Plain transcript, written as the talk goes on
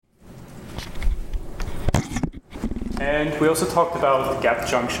And we also talked about gap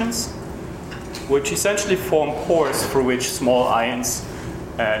junctions, which essentially form pores through which small ions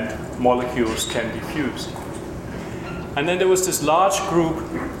and molecules can diffuse. And then there was this large group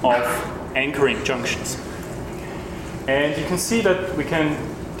of anchoring junctions. And you can see that we can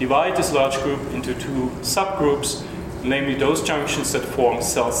divide this large group into two subgroups, namely those junctions that form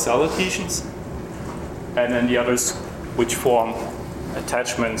cell-cell adhesions, and then the others which form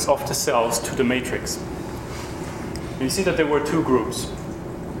attachments of the cells to the matrix. And you see that there were two groups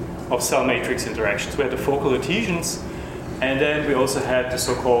of cell matrix interactions. We had the focal adhesions, and then we also had the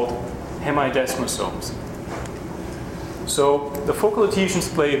so-called hemidesmosomes. So the focal adhesions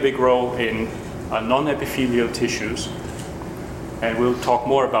play a big role in non-epithelial tissues, and we'll talk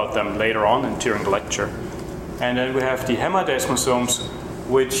more about them later on and during the lecture. And then we have the hemidesmosomes,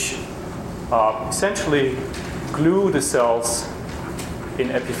 which essentially glue the cells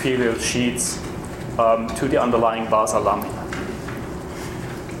in epithelial sheets to the underlying basal lamina.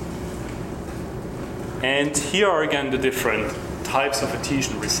 And here are again the different types of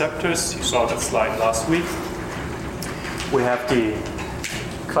adhesion receptors. You saw that slide last week. We have the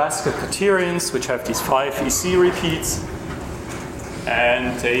classical quaternions, which have these 5 EC repeats,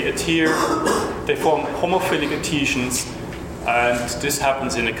 and they adhere, they form homophilic adhesions, and this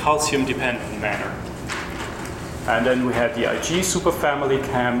happens in a calcium-dependent manner. And then we have the Ig superfamily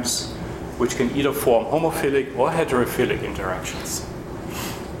CAMs, which can either form homophilic or heterophilic interactions.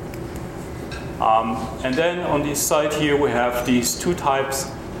 And then on this side here, we have these two types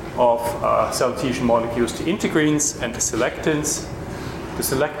of cell adhesion molecules, the integrins and the selectins. The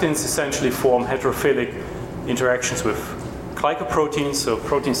selectins essentially form heterophilic interactions with glycoproteins, so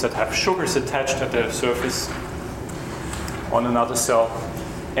proteins that have sugars attached at their surface on another cell.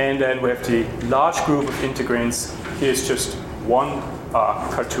 And then we have the large group of integrins. Here's just one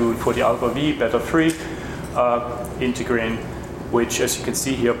cartoon for the alpha V beta 3 integrin, which, as you can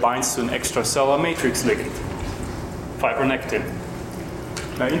see here, binds to an extracellular matrix ligand, fibronectin.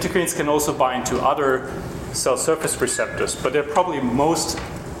 Now, integrins can also bind to other cell surface receptors, but they're probably most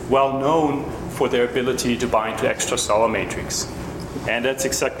well known for their ability to bind to extracellular matrix. And that's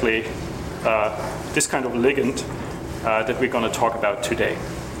exactly this kind of ligand that we're going to talk about today.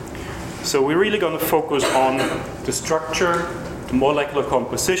 So we're really going to focus on the structure, the molecular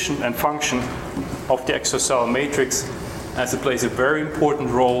composition and function of the extracellular matrix, as it plays a very important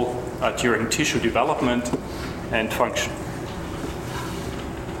role during tissue development and function.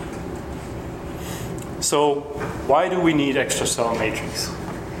 So why do we need extracellular matrix?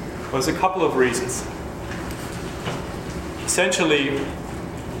 Well, there's a couple of reasons. Essentially,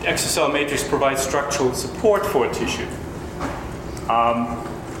 the extracellular matrix provides structural support for a tissue.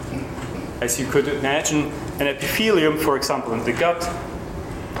 As you could imagine, an epithelium, for example, in the gut,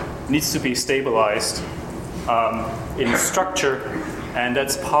 needs to be stabilized in structure, and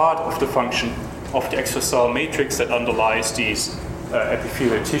that's part of the function of the extracellular matrix that underlies these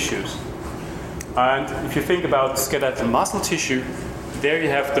epithelial tissues. And if you think about skeletal muscle tissue, there you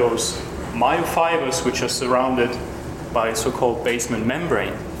have those myofibers which are surrounded by a so-called basement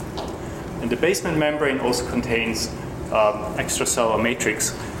membrane. And the basement membrane also contains extracellular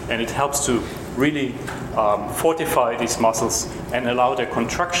matrix, and it helps to really fortify these muscles and allow their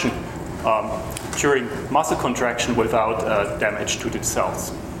contraction during muscle contraction without damage to the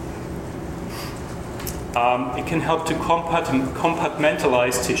cells. It can help to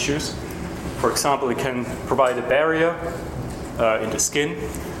compartmentalize tissues. For example, it can provide a barrier in the skin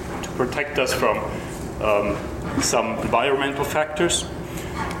to protect us from some environmental factors.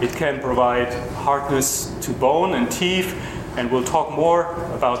 It can provide hardness to bone and teeth, and we'll talk more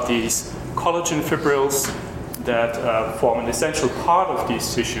about these collagen fibrils that form an essential part of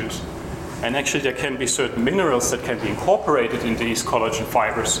these tissues. And actually there can be certain minerals that can be incorporated in these collagen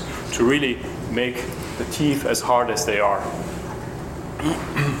fibers to really make the teeth as hard as they are.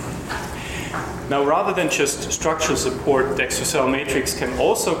 Now, rather than just structural support, the extracellular matrix can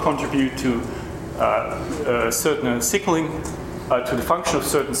also contribute to certain signaling, to the function of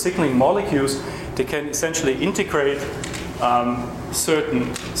certain signaling molecules. They can essentially integrate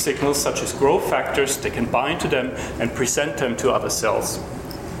certain signals, such as growth factors. They can bind to them and present them to other cells.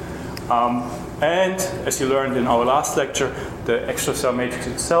 And as you learned in our last lecture, the extracellular matrix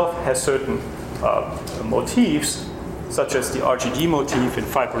itself has certain motifs, such as the RGD motif in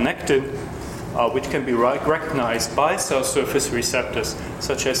fibronectin, which can be recognized by cell surface receptors,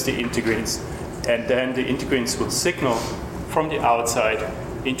 such as the integrins. And then the integrins will signal from the outside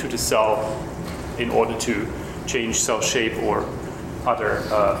into the cell in order to change cell shape or other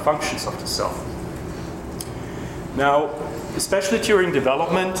functions of the cell. Now, especially during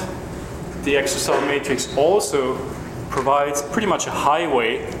development, the extracellular matrix also provides pretty much a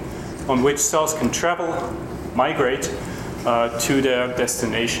highway on which cells can travel, migrate to their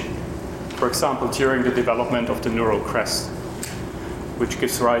destination. For example, during the development of the neural crest, which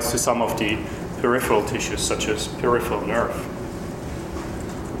gives rise to some of the peripheral tissues, such as peripheral nerve.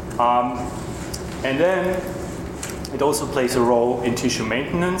 And then it also plays a role in tissue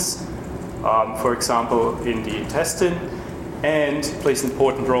maintenance, for example, in the intestine, and plays an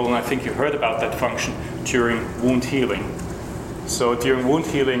important role, and I think you heard about that function, during wound healing. So during wound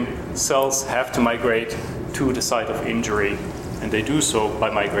healing, cells have to migrate to the site of injury, and they do so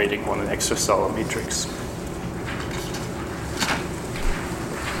by migrating on an extracellular matrix.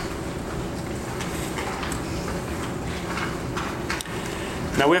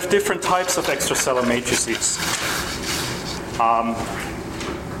 Now we have different types of extracellular matrices.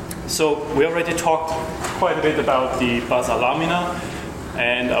 So we already talked quite a bit about the basa lamina,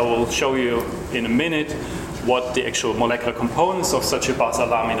 and I will show you in a minute what the actual molecular components of such a basa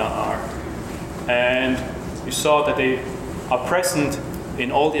lamina are. And you saw that they are present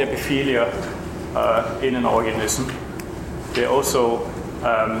in all the epithelia in an organism. They also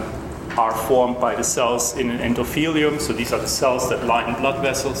are formed by the cells in an endothelium, so these are the cells that line blood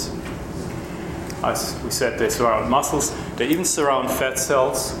vessels. As we said, they surround muscles. They even surround fat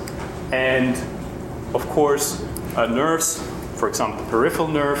cells. And of course, nerves, for example, the peripheral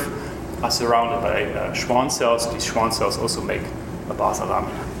nerve, are surrounded by Schwann cells. These Schwann cells also make a basa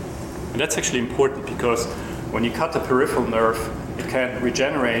lamina. And that's actually important because when you cut the peripheral nerve, it can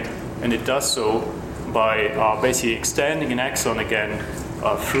regenerate, and it does so by basically extending an axon again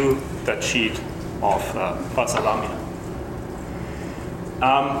through that sheet of basa lamina.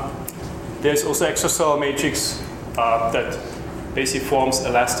 There's also extracellular matrix that basically forms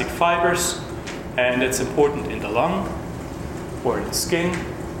elastic fibers, and it's important in the lung or in the skin.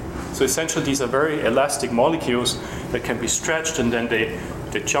 So essentially these are very elastic molecules that can be stretched, and then they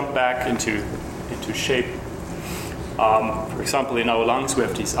jump back into shape. For example, in our lungs we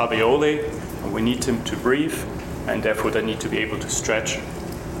have these alveoli, and we need them to breathe, and therefore they need to be able to stretch.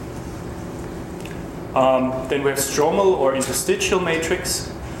 Then we have stromal or interstitial matrix,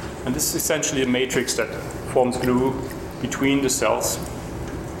 and this is essentially a matrix that forms glue between the cells.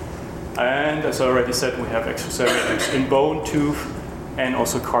 And as I already said, we have extracellular matrix in bone, tooth, and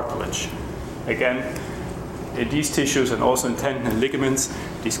also cartilage. Again, in these tissues and also in tendon and ligaments,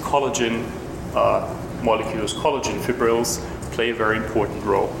 these collagen molecules, collagen fibrils, play a very important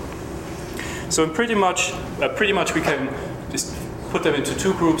role. So in pretty much we can just put them into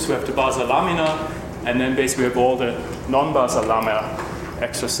two groups. We have the basa lamina, and then basically we have all the non-basa lamina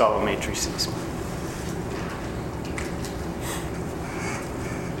extracellular matrices.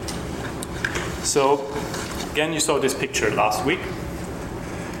 So again, you saw this picture last week.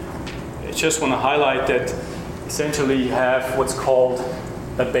 I just want to highlight that essentially you have what's called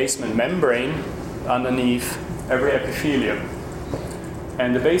a basement membrane underneath every epithelium.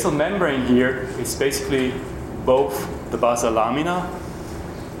 And the basal membrane here is basically both the basa lamina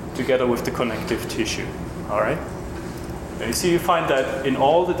together with the connective tissue. All right? And you see, you find that in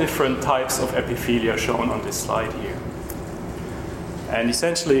all the different types of epithelia shown on this slide here. And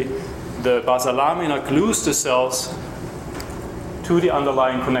essentially, the basa lamina glues the cells to the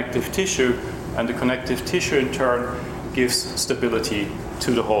underlying connective tissue, and the connective tissue in turn gives stability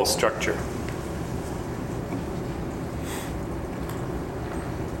to the whole structure.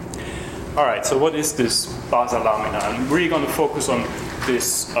 All right, so what is this basa lamina? I'm really going to focus on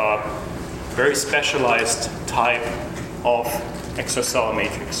this very specialized type of extracellular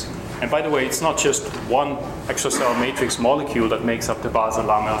matrix. And by the way, it's not just one extracellular matrix molecule that makes up the basa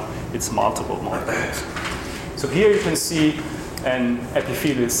lamina, it's multiple molecules. So here you can see an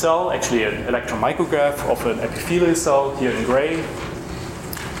epithelial cell, actually an electron micrograph of an epithelial cell here in gray.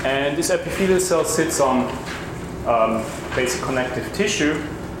 And this epithelial cell sits on basic connective tissue,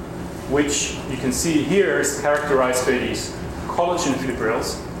 which you can see here is characterized by these collagen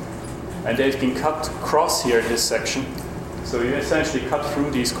fibrils. And they've been cut across here in this section. So you essentially cut through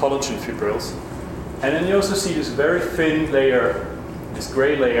these collagen fibrils. And then you also see this very thin layer, this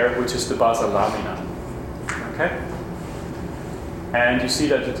gray layer, which is the basa lamina. Okay? And you see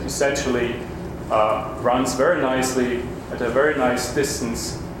that it essentially runs very nicely at a very nice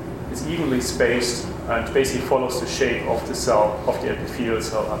distance. It's evenly spaced and basically follows the shape of the cell, of the epithelial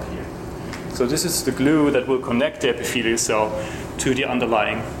cell up here. So this is the glue that will connect the epithelial cell to the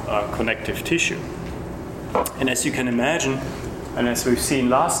underlying connective tissue. And as you can imagine, and as we've seen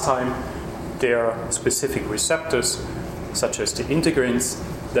last time, there are specific receptors, such as the integrins,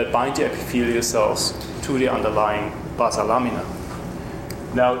 that bind the epithelial cells to the underlying basa lamina.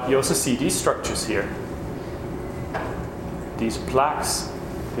 Now, you also see these structures here. these plaques. Do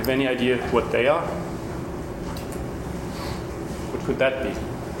you have any idea what they are? What could that be?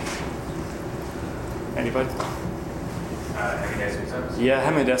 Anybody? Hemidesmosomes? Yeah,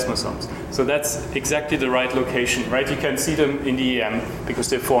 hemidesmosomes. So that's exactly the right location, right? You can see them in the EM because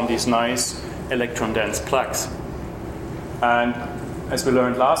they form these nice electron-dense plaques. And as we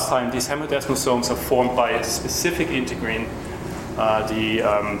learned last time, these hemidesmosomes are formed by a specific integrin, the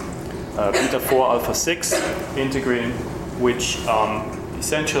beta-4 alpha-6 integrin, which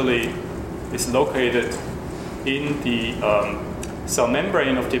essentially is located in the cell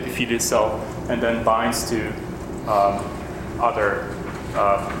membrane of the epithelial cell and then binds to other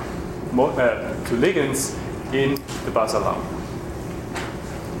to ligands in the basal lamina.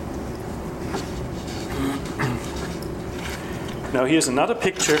 Now here's another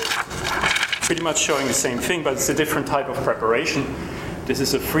picture, pretty much showing the same thing, but it's a different type of preparation. This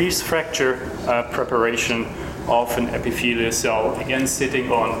is a freeze fracture preparation of an epithelial cell, again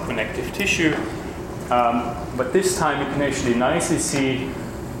sitting on connective tissue. But this time you can actually nicely see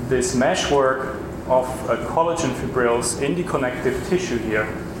this meshwork of collagen fibrils in the connective tissue here.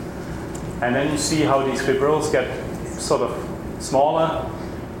 And then you see how these fibrils get sort of smaller,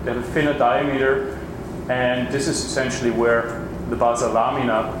 they have a thinner diameter, and this is essentially where the basal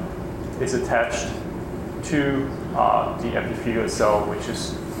lamina is attached to the epithelial cell, which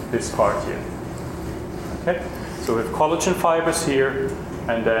is this part here. Okay, so we have collagen fibers here,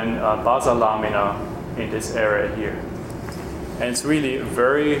 and then basal lamina in this area here. And it's really a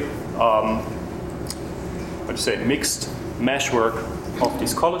very mixed meshwork of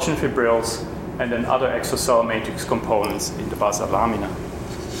these collagen fibrils and then other extracellular matrix components in the basal lamina.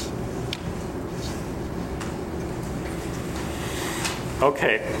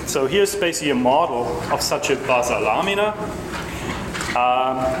 Okay, so here's basically a model of such a basal lamina.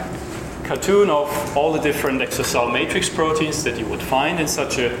 Cartoon of all the different extracellular matrix proteins that you would find in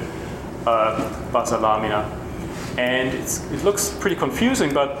such a basal lamina. And it looks pretty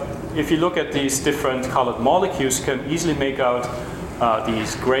confusing, but if you look at these different colored molecules, you can easily make out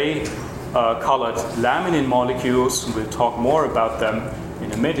these gray colored laminin molecules. We'll talk more about them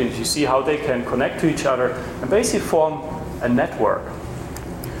in a minute. You see how they can connect to each other and basically form a network.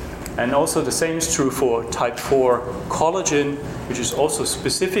 And also the same is true for type 4 collagen, which is also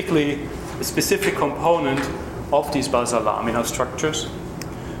specifically a specific component of these basal lamina structures.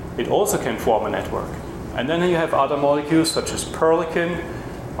 It also can form a network. And then you have other molecules such as perlecan,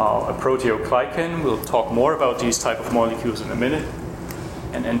 a proteoglycan. We'll talk more about these type of molecules in a minute.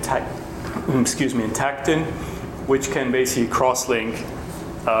 And entactin, which can basically cross-link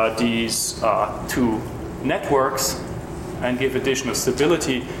these two networks and give additional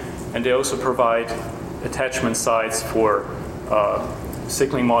stability. And they also provide attachment sites for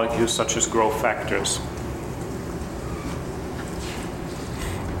signaling molecules such as growth factors.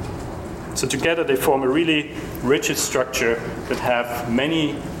 So together they form a really rigid structure that have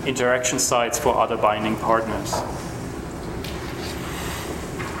many interaction sites for other binding partners.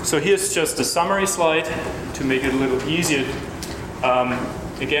 So here's just a summary slide to make it a little easier.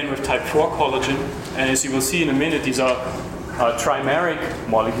 Again, with type 4 collagen, and as you will see in a minute, these are trimeric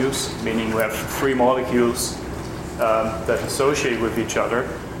molecules, meaning we have 3 molecules that associate with each other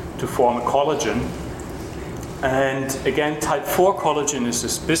to form a collagen. And again, type 4 collagen is a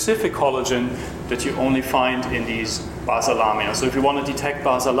specific collagen that you only find in these basal lamina. So if you want to detect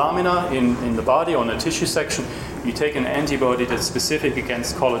basal lamina in the body or in a tissue section, you take an antibody that's specific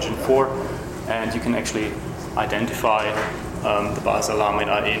against collagen 4, and you can actually identify the basal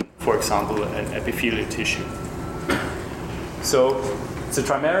lamina in, for example, an epithelial tissue. So it's a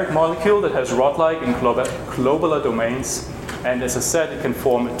trimeric molecule that has rod-like and globular domains, and as I said, it can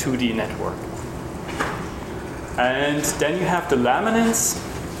form a 2D network. And then you have the laminins.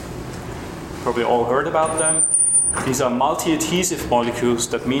 Probably all heard about them. These are multi-adhesive molecules.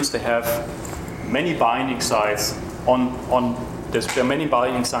 That means they have many binding sites there are many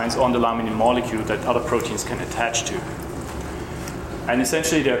binding sites on the laminin molecule that other proteins can attach to. And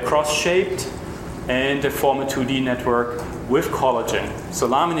essentially they're cross-shaped and they form a 2D network with collagen. So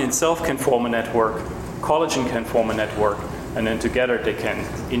laminin itself can form a network, collagen can form a network, and then together they can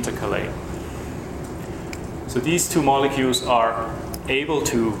intercalate. So these two molecules are able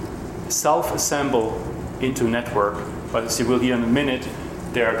to self-assemble into a network, but as you will hear in a minute,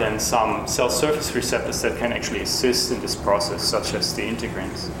 there are then some cell surface receptors that can actually assist in this process, such as the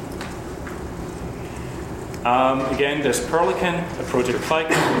integrins. Again, there's perlecan, a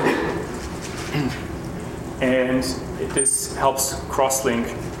proteoglycan, and this helps cross-link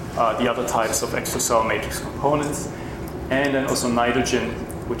the other types of extracellular matrix components, and then also nitrogen,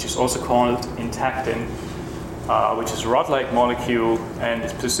 which is also called entactin, which is a rod-like molecule and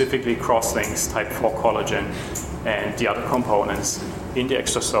specifically cross-links type 4 collagen and the other components in the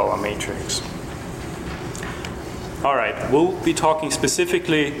extracellular matrix. All right, we'll be talking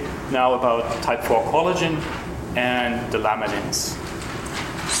specifically now about type 4 collagen and the laminins.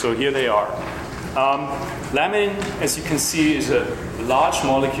 So here they are. Laminin, as you can see, is a large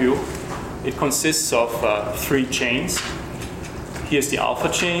molecule. It consists of 3 chains. Here's the alpha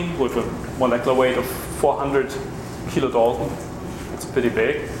chain with a molecular weight of 400 kilodalton. It's pretty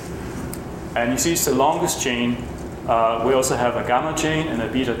big. And you see it's the longest chain. We also have a gamma chain and a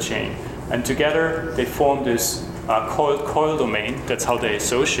beta chain. And together they form this coil domain. That's how they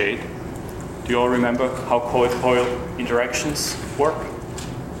associate. Do you all remember how coil-coil interactions work?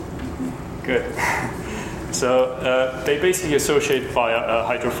 Good. So they basically associate via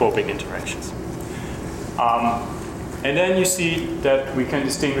hydrophobic interactions. And then you see that we can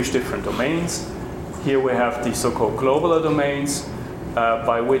distinguish different domains. Here we have the so-called globular domains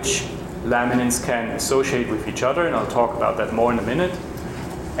by which laminins can associate with each other, and I'll talk about that more in a minute.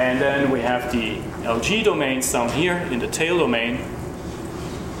 And then we have the LG domains down here in the tail domain.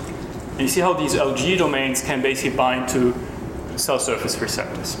 And you see how these LG domains can basically bind to cell surface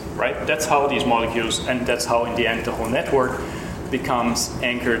receptors, right? That's how these molecules, and that's how in the end the whole network becomes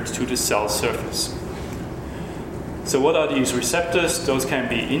anchored to the cell surface. So what are these receptors? Those can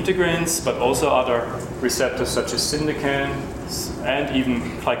be integrins, but also other receptors such as syndicans and even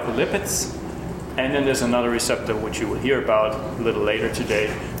glycolipids. And then there's another receptor which you will hear about a little later today,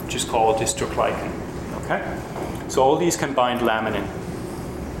 which is called dystroglycan. Okay? So all these can bind laminin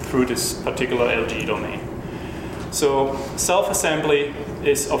through this particular LG domain. So self-assembly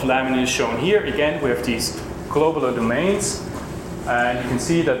of laminin is shown here. Again, we have these globular domains. And you can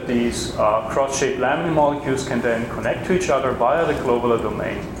see that these cross-shaped laminin molecules can then connect to each other via the globular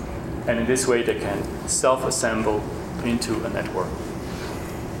domain. And in this way, they can self-assemble into a network.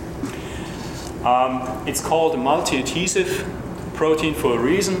 It's called a multi-adhesive protein for a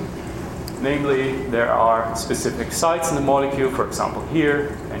reason. Namely, there are specific sites in the molecule, for example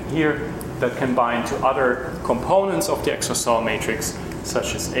here and here, that can bind to other components of the extracellular matrix,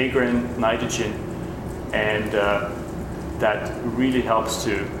 such as agrin, nitrogen, and that really helps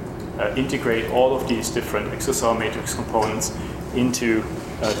to integrate all of these different extracellular matrix components into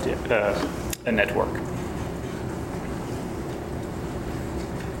a network.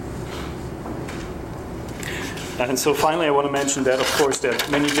 And so finally, I want to mention that, of course, there are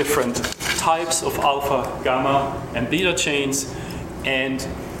many different types of alpha, gamma, and beta chains, and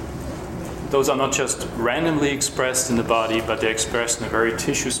those are not just randomly expressed in the body, but they're expressed in a very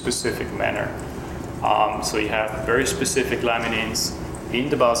tissue-specific manner. So you have very specific laminins in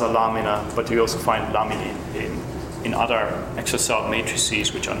the basal lamina, but you also find laminin in other extracellular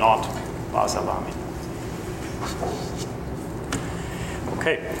matrices which are not basal lamina.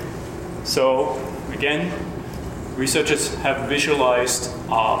 Okay, so again, researchers have visualized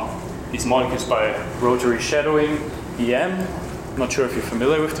these molecules by rotary shadowing, EM. I'm not sure if you're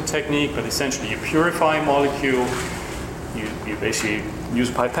familiar with the technique, but essentially you purify a molecule, you basically use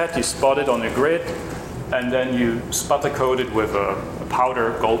a pipette, you spot it on a grid, and then you sputter coat it with a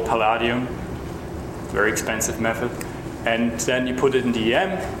powder, gold palladium, very expensive method, and then you put it in the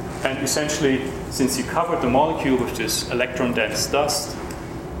EM, and essentially, since you covered the molecule with this electron-dense dust,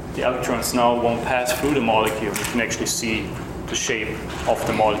 the electrons now won't pass through the molecule. You can actually see the shape of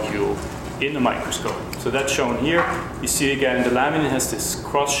the molecule in the microscope. So that's shown here. You see again, the laminin has this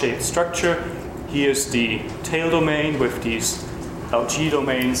cross-shaped structure. Here's the tail domain with these LG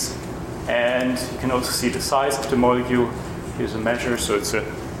domains, and you can also see the size of the molecule. Here's a measure, so it's a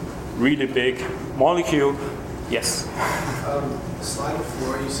really big molecule. Yes? Slide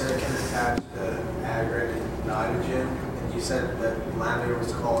before, you said it can attach the agrin and nitrogen, and you said that laminin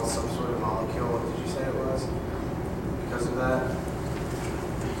was called some sort of molecule. What did you say it was? Because of that?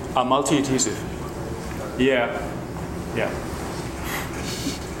 A multi-adhesive. Yeah.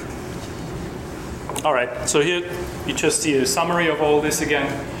 All right, so here you just see a summary of all this again,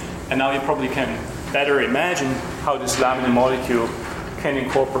 and now you probably can better imagine how this laminin molecule can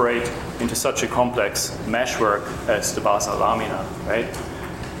incorporate into such a complex meshwork as the basal lamina, right?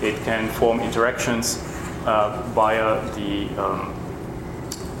 It can form interactions via the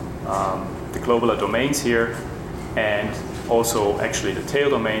globular domains here, and also actually the tail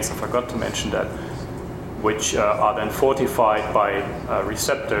domains, I forgot to mention that, which are then fortified by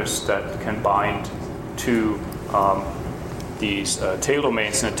receptors that can bind to these tail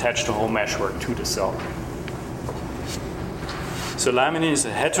domains and attach the whole meshwork to the cell. So laminin is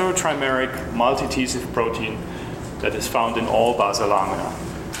a heterotrimeric multi-adhesive protein that is found in all basal lamina.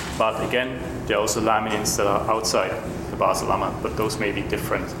 But again, there are also laminins that are outside the basal lamina, but those may be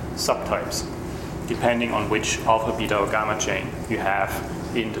different subtypes, depending on which alpha, beta, or gamma chain you have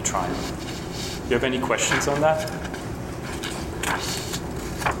in the triangle. Do you have any questions on that?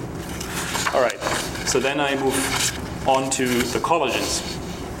 All right, so then I move on to the collagens.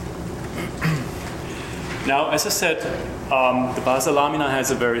 Now, as I said, the basal lamina has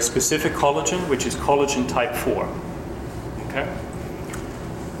a very specific collagen, which is collagen type 4. Okay?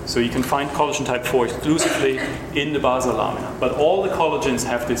 So you can find collagen type 4 exclusively in the basal lamina. But all the collagens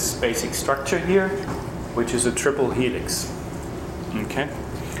have this basic structure here, which is a triple helix. Okay?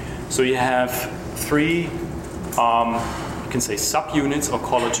 So you have three, you can say subunits or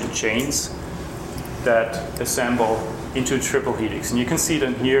collagen chains that assemble into a triple helix. And you can see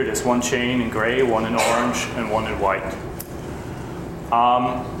them here. There's one chain in gray, one in orange, and one in white.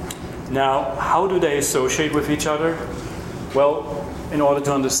 Now, how do they associate with each other? Well, in order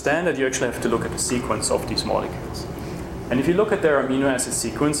to understand that, you actually have to look at the sequence of these molecules. And if you look at their amino acid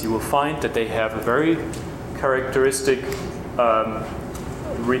sequence, you will find that they have a very characteristic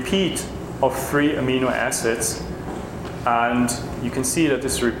repeat of 3 amino acids. And you can see that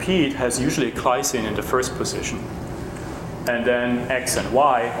this repeat has usually a glycine in the first position, and then X and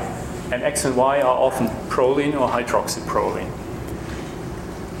Y. And X and Y are often proline or hydroxyproline.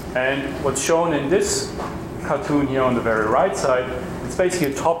 And what's shown in this cartoon here on the very right side, it's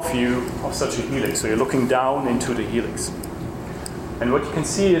basically a top view of such a helix. So you're looking down into the helix. And what you can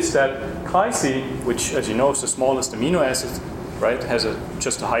see is that glycine, which, as you know, is the smallest amino acid, right, has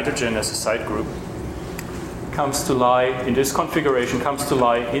just a hydrogen as a side group, comes to lie, in this configuration, comes to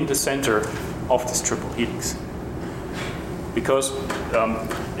lie in the center of this triple helix. Because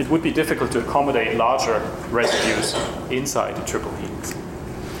it would be difficult to accommodate larger residues inside the triple helix.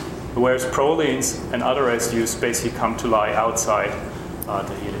 Whereas prolines and other residues basically come to lie outside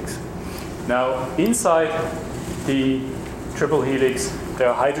the helix. Now, inside the triple helix, there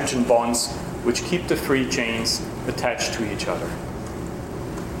are hydrogen bonds which keep the 3 chains attached to each other.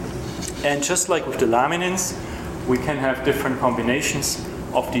 And just like with the laminins, we can have different combinations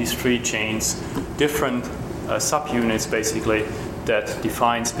of these 3 chains, different subunits basically, that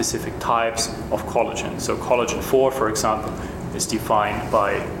define specific types of collagen. So collagen 4, for example, is defined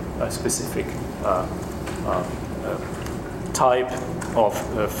by a specific type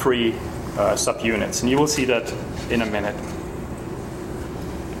of 3 subunits. And you will see that in a minute.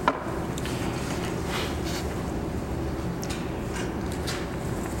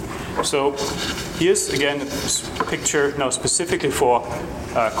 So here's again a picture now specifically for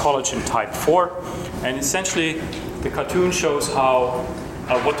collagen type 4, and essentially the cartoon shows how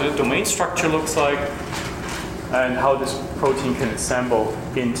what the domain structure looks like and how this protein can assemble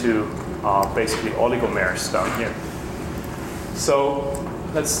into basically oligomers down here. So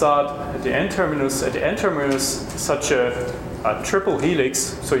let's start at the N-terminus. At the N-terminus, such a triple helix,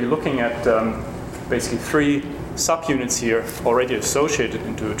 so you're looking at basically 3 subunits here already associated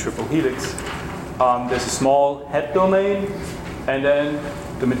into a triple helix. There's a small head domain, and then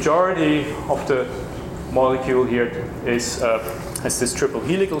the majority of the molecule here has this triple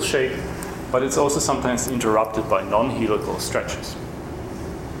helical shape, but it's also sometimes interrupted by non-helical stretches.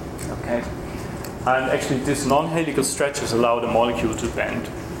 Okay, and actually these non-helical stretches allow the molecule to bend.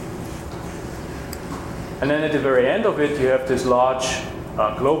 And then at the very end of it, you have this large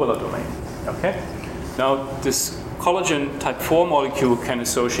globular domain. Okay. Now, this collagen type 4 molecule can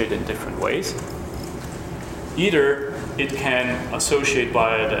associate in different ways. Either it can associate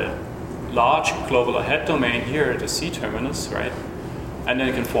via the large globular head domain here at the C-terminus, right? And then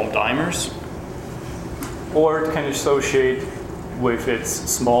it can form dimers. Or it can associate with its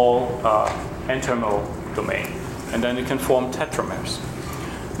small N-terminal domain. And then it can form tetramers.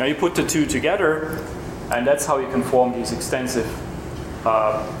 Now you put the 2 together, and that's how you can form these extensive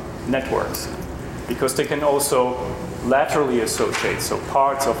networks. Because they can also laterally associate, so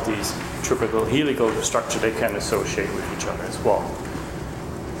parts of these triple helical structure they can associate with each other as well.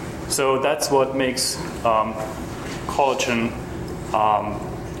 So that's what makes collagen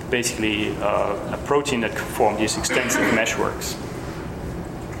basically a protein that can form these extensive meshworks.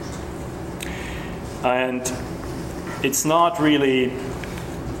 And it's not really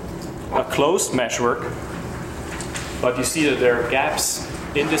a closed meshwork, but you see that there are gaps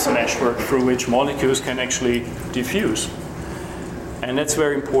in this meshwork through which molecules can actually diffuse. And that's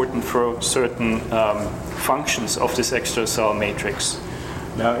very important for certain functions of this extracellular matrix.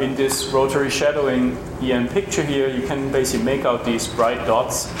 Now in this rotary shadowing EM picture here, you can basically make out these bright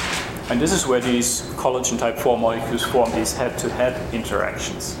dots. And this is where these collagen type 4 molecules form these head-to-head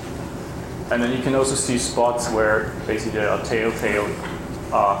interactions. And then you can also see spots where basically there are tail-tail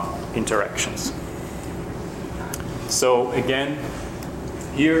interactions. So again,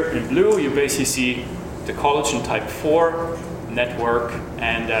 here in blue, you basically see the collagen type 4 network,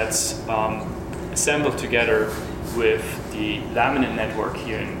 and that's assembled together with the laminin network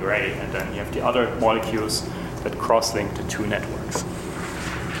here in gray, and then you have the other molecules that cross-link the two networks.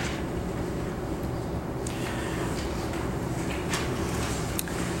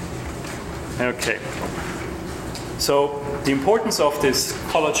 Okay, so the importance of this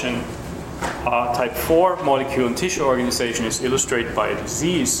collagen type 4 molecule in tissue organization is illustrated by a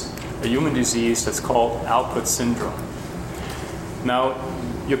disease, a human disease that's called Alport syndrome. Now,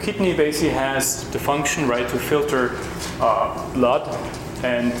 your kidney basically has the function, right, to filter blood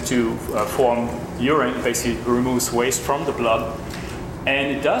and to form urine, basically removes waste from the blood.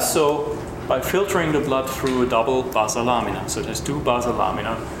 And it does so by filtering the blood through a double basal lamina. So there's two basal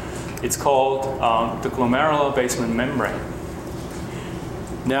lamina. It's called the glomerular basement membrane.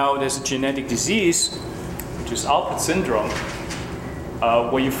 Now, there's a genetic disease, which is Alport syndrome,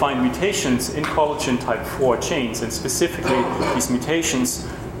 where you find mutations in collagen type 4 chains, and specifically these mutations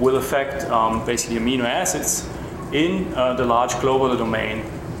will affect basically amino acids in the large globular domain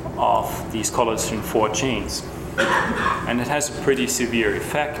of these collagen 4 chains. And it has a pretty severe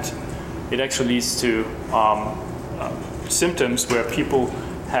effect. It actually leads to symptoms where people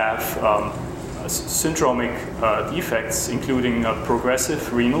have syndromic defects, including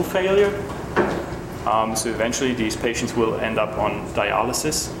progressive renal failure. So eventually these patients will end up on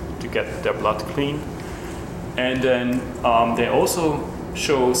dialysis to get their blood clean. And then they also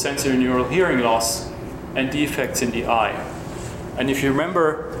show sensorineural hearing loss and defects in the eye. And if you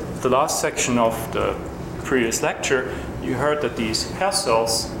remember the last section of the previous lecture, you heard that these hair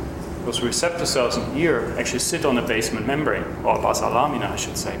cells, those receptor cells in the ear, actually sit on the basement membrane, or basal lamina, I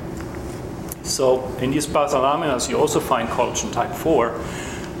should say. So in these basal laminas, you also find collagen type 4,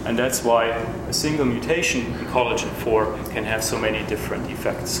 and that's why a single mutation in collagen 4 can have so many different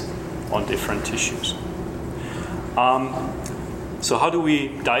effects on different tissues. So how do we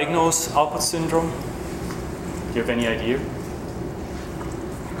diagnose Alport syndrome? Do you have any idea?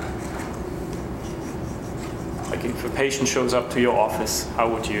 Like if a patient shows up to your office, how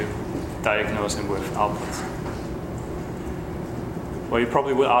would you diagnose him with Alport? Well, you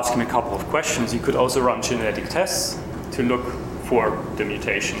probably will ask him a couple of questions. You could also run genetic tests to look for the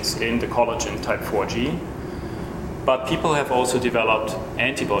mutations in the collagen type 4 gene. But people have also developed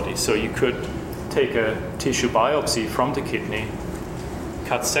antibodies. So you could take a tissue biopsy from the kidney,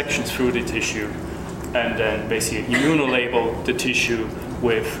 cut sections through the tissue, and then basically immunolabel the tissue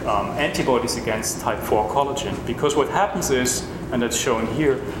with antibodies against type 4 collagen. Because what happens is, and that's shown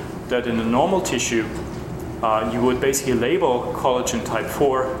here, that in a normal tissue, you would basically label collagen type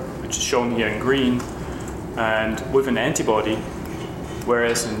 4, which is shown here in green, and with an antibody,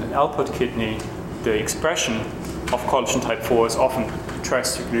 whereas in an Alport kidney, the expression of collagen type 4 is often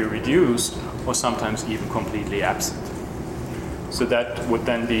drastically reduced or sometimes even completely absent. So that would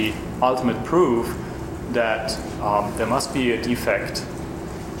then be ultimate proof that there must be a defect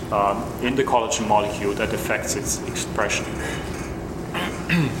in the collagen molecule that affects its expression.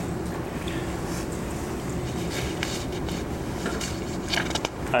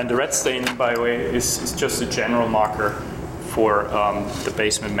 And the red stain, by the way, is just a general marker for the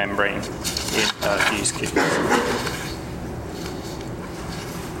basement membrane in these kidneys.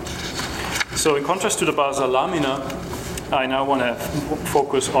 So in contrast to the basal lamina, I now want to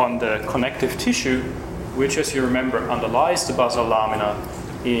focus on the connective tissue, which, as you remember, underlies the basal lamina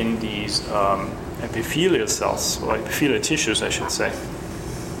in these epithelial cells, or epithelial tissues, I should say.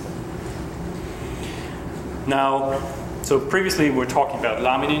 Now, so previously we were talking about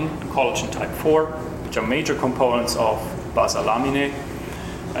laminin and collagen type 4, which are major components of basal laminae,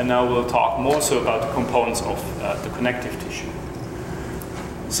 and now we'll talk more so about the components of the connective tissue.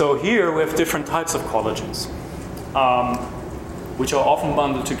 So here we have different types of collagens, which are often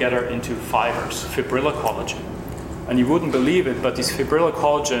bundled together into fibers, fibrillar collagen. And you wouldn't believe it, but these fibrillar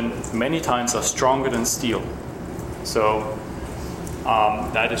collagen many times are stronger than steel. So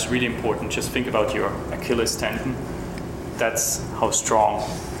that is really important. Just think about your Achilles tendon. That's how strong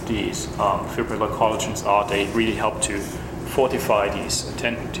these fibrillar collagens are. They really help to fortify these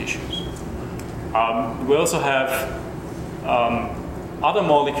tendon tissues. We also have other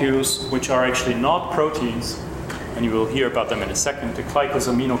molecules which are actually not proteins, and you will hear about them in a second, the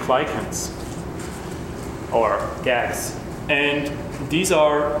glycosaminoglycans, or GAGs. And these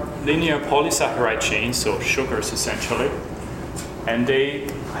are linear polysaccharide chains, so sugars essentially, and they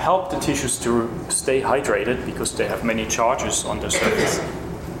help the tissues to stay hydrated because they have many charges on their surface.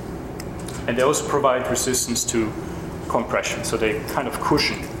 And they also provide resistance to compression, so they kind of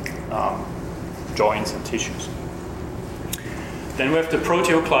cushion joints and tissues. Then we have the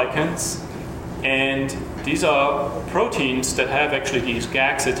proteoglycans, and these are proteins that have actually these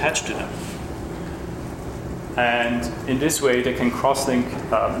GAGs attached to them. And in this way, they can cross-link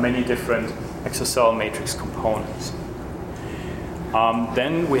many different extracellular matrix components.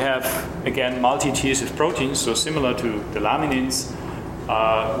 Then we have, again, multi-adhesive proteins, so similar to the laminins.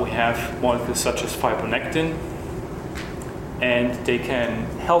 We have molecules such as fibronectin, and they can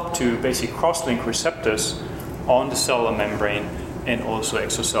help to basically cross-link receptors on the cellular membrane and also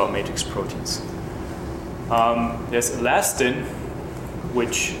extracellular matrix proteins. There's elastin,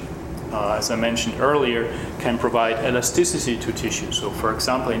 which, as I mentioned earlier, can provide elasticity to tissue. So, for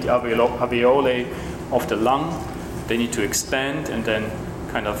example, in the alveoli of the lung, they need to expand and then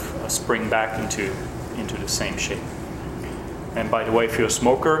kind of spring back into the same shape. And by the way, if you're a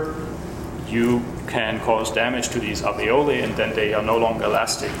smoker, you can cause damage to these alveoli, and then they are no longer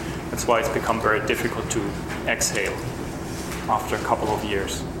elastic. That's why it's become very difficult to exhale after a couple of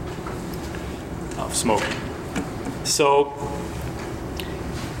years of smoking. So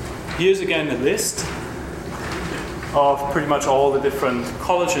here's again a list of pretty much all the different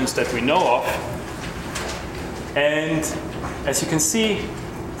collagens that we know of. And as you can see,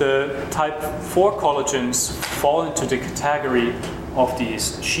 the type 4 collagens fall into the category of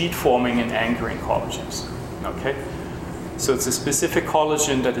these sheet-forming and anchoring collagens. Okay? So it's a specific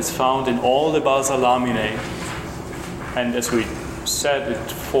collagen that is found in all the basal laminae. And as we said,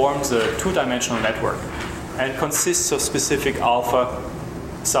 it forms a two-dimensional network and consists of specific alpha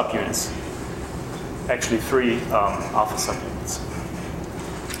subunits. Actually, 3 alpha subunits.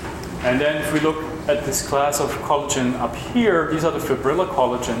 And then if we look at this class of collagen up here, these are the fibrillar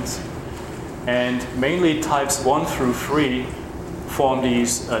collagens. And mainly types 1 through 3 form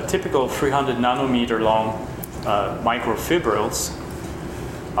these typical 300 nanometer long microfibrils.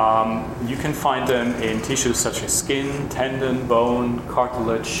 You can find them in tissues such as skin, tendon, bone,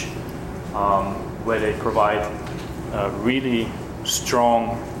 cartilage, where they provide really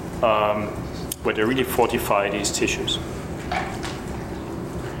strong, where they really fortify these tissues.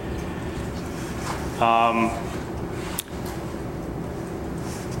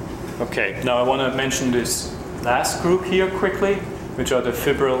 Okay, now I want to mention this last group here quickly, which are the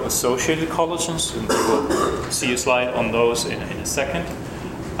fibril-associated collagens, and we will see a slide on those in a second.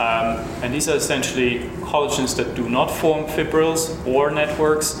 And these are essentially collagens that do not form fibrils or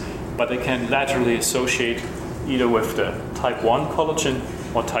networks, but they can laterally associate either with the type 1 collagen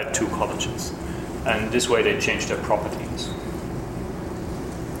or type 2 collagens. And this way they change their properties.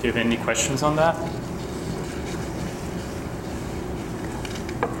 Do you have any questions on that?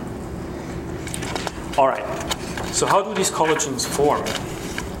 All right, so how do these collagens form?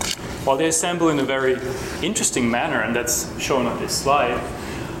 Well, they assemble in a very interesting manner, and that's shown on this slide.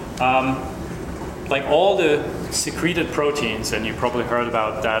 Like all the secreted proteins, and you probably heard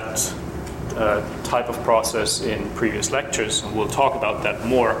about that type of process in previous lectures, and we'll talk about that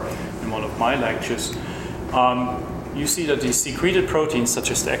more in one of my lectures. You see that these secreted proteins, such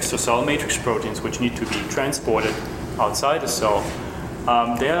as the extracellular matrix proteins, which need to be transported outside the cell,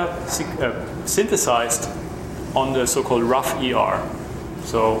 they are synthesized on the so-called rough ER.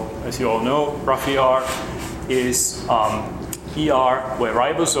 So, as you all know, rough ER is ER where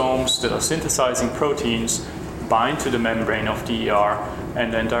ribosomes that are synthesizing proteins bind to the membrane of the ER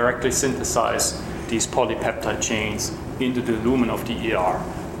and then directly synthesize these polypeptide chains into the lumen of the ER.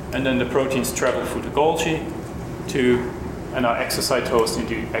 And then the proteins travel through the Golgi and are exocytosed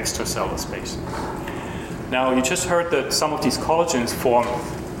into extracellular space. Now, you just heard that some of these collagens form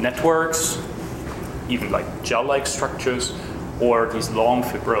networks, even like gel-like structures, or these long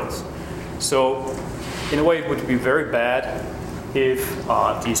fibrils. So, in a way, it would be very bad if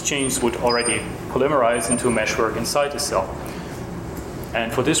these chains would already polymerize into a meshwork inside the cell.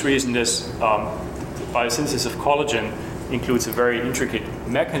 And for this reason, this biosynthesis of collagen includes a very intricate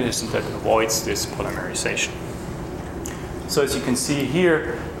mechanism that avoids this polymerization. So as you can see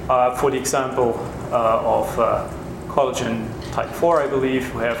here, for the example of collagen type 4, I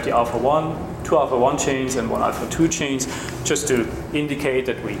believe, we have the alpha 1, 2 alpha 1 chains and 1 alpha 2 chains, just to indicate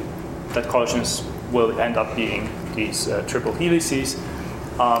that that collagens will end up being these triple helices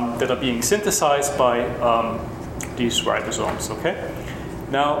that are being synthesized by these ribosomes, okay?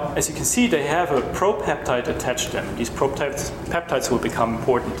 Now, as you can see, they have a propeptide attached to them. These peptides will become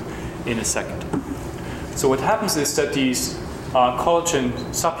important in a second. So what happens is that these collagen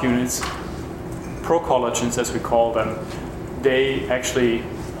subunits, procollagens as we call them, they actually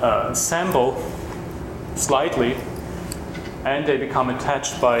assemble slightly and they become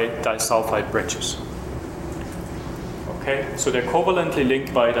attached by disulfide bridges. Okay, so they're covalently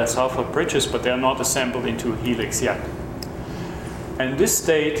linked by disulfide bridges, but they're not assembled into a helix yet. And in this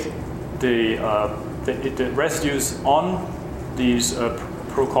state, the residues on these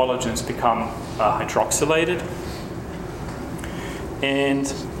procollagens become hydroxylated, and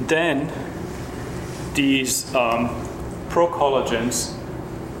then these procollagens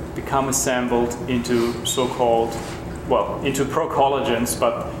become assembled into so-called, well, into procollagens,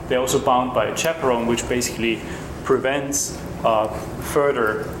 but they're also bound by a chaperone, which basically prevents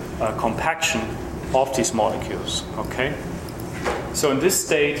further compaction of these molecules. Okay? So in this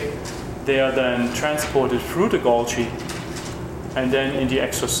state, they are then transported through the Golgi and then in the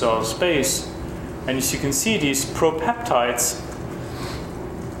extracellular space. And as you can see, these propeptides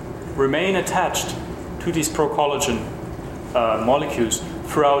remain attached to these procollagen molecules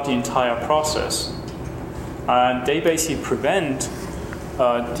throughout the entire process. And they basically prevent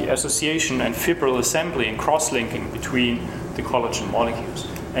the association and fibril assembly and cross-linking between the collagen molecules.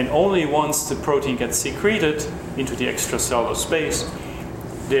 And only once the protein gets secreted into the extracellular space,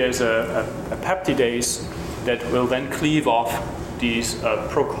 there's a peptidase that will then cleave off these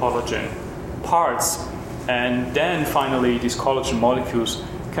procollagen parts. And then finally, these collagen molecules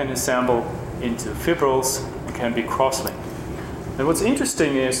can assemble into fibrils and can be cross-linked. And what's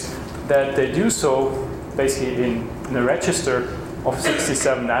interesting is that they do so basically in a register of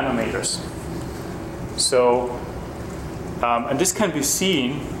 67 nanometers. So, and this can be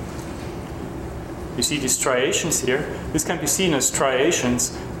seen, you see these striations here, this can be seen as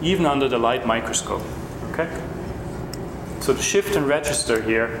striations even under the light microscope. Okay? So the shift in register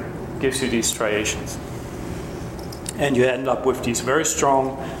here gives you these striations. And you end up with these very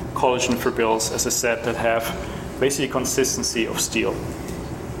strong collagen fibrils, as I said, that have basically consistency of steel.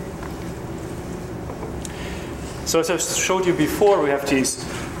 So as I showed you before, we have these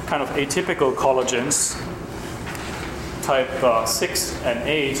kind of atypical collagens, type 6 and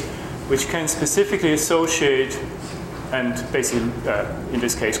 8, which can specifically associate and basically, in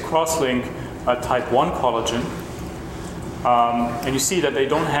this case, cross-link a type 1 collagen. And you see that they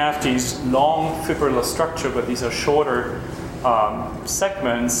don't have these long fibrillar structure, but these are shorter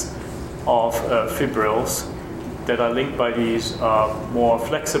segments of fibrils that are linked by these more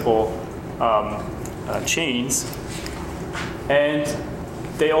flexible chains. And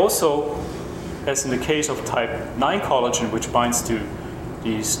they also, as in the case of type 9 collagen, which binds to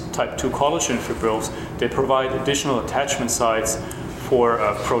these type 2 collagen fibrils, they provide additional attachment sites for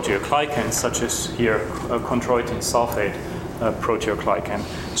proteoglycans, such as here chondroitin sulfate proteoglycan.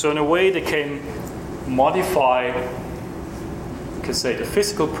 So in a way, they can modify, you could say, the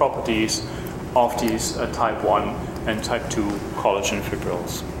physical properties of these type 1 and type 2 collagen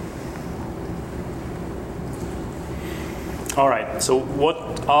fibrils. All right, so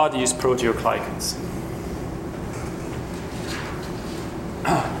what are these proteoglycans?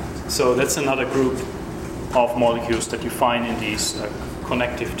 So that's another group of molecules that you find in these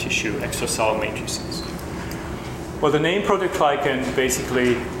connective tissue extracellular matrices. Well, the name proteoglycan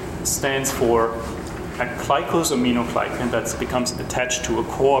basically stands for a glycosaminoglycan that becomes attached to a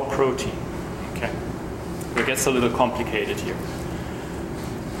core protein. Okay, it gets a little complicated here.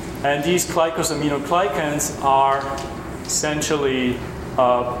 And these glycosaminoglycans are essentially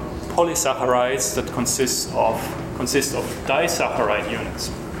polysaccharides that consist of disaccharide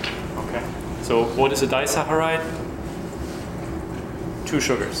units. Okay, so what is a disaccharide? 2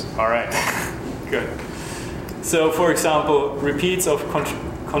 sugars. All right, good. So, for example, repeats of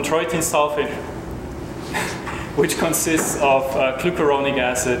chondroitin sulfate, which consists of glucuronic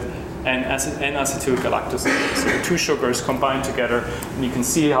acid and N-acetyl galactoside. So 2 sugars combined together, and you can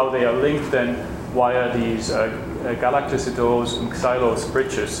see how they are linked then via these galactosidose and xylose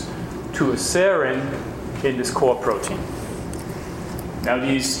bridges to a serine in this core protein. Now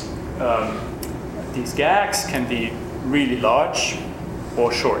these gags can be really large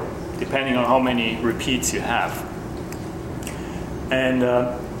or short, depending on how many repeats you have. And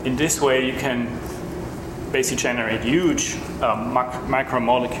in this way, you can basically generate huge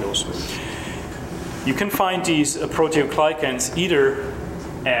macromolecules. You can find these proteoglycans either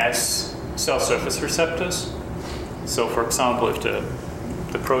as cell surface receptors. So, for example, if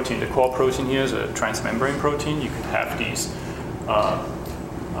the protein, the core protein here is a transmembrane protein, you could have these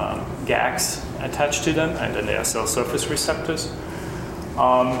gags attached to them, and then they are cell surface receptors.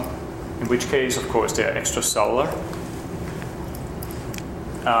 In which case, of course, they are extracellular.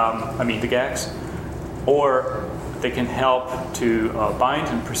 The gags. Or they can help to bind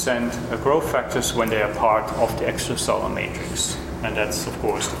and present growth factors when they are part of the extracellular matrix. And that's, of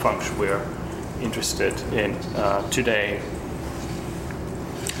course, the function we're interested in today.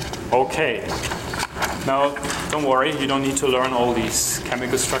 Okay. Now, don't worry, you don't need to learn all these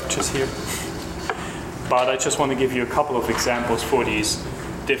chemical structures here. But I just want to give you a couple of examples for these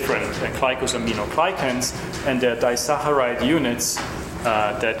different glycosaminoglycans and their disaccharide units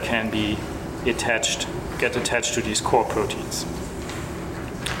that can be get attached to these core proteins.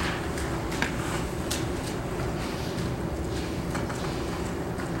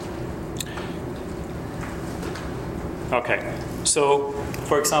 Okay, so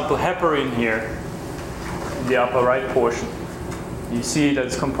for example, heparin here in the upper right portion, you see that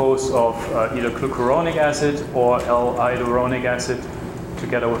it's composed of either glucuronic acid or L-iduronic acid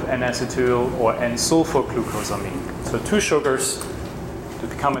together with N-acetyl or N-sulfoglucosamine. So two sugars that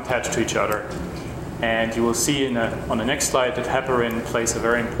become attached to each other. And you will see on the next slide that heparin plays a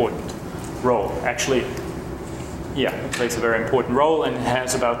very important role. Actually, yeah, it plays a very important role and it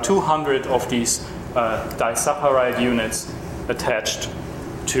has about 200 of these disaccharide units attached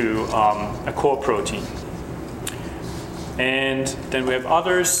to a core protein. And then we have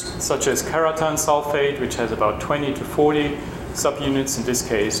others, such as keratan sulfate, which has about 20 to 40 subunits, in this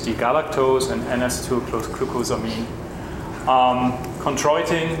case D-galactose and N-acetylglucosamine.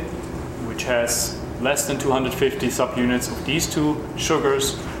 Chondroitin, which has less than 250 subunits of these two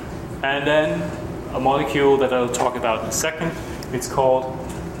sugars. And then a molecule that I'll talk about in a second, it's called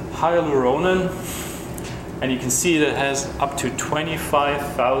hyaluronan. And you can see that it has up to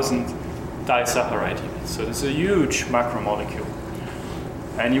 25,000 disaccharide units. So it's a huge macromolecule.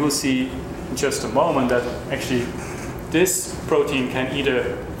 And you will see in just a moment that actually this protein can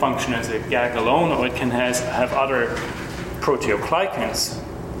either function as a GAG alone or it can have other proteoglycans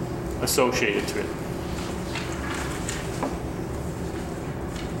associated to it.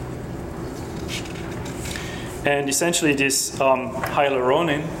 And essentially this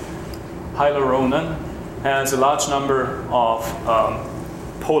hyaluronan has a large number of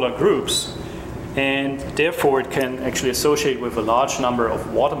polar groups, and therefore it can actually associate with a large number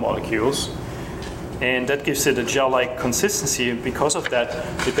of water molecules, and that gives it a gel-like consistency. And because of that,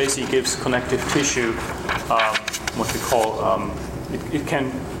 it basically gives connective tissue what we call, it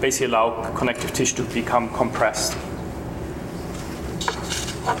can basically allow connective tissue to become compressed.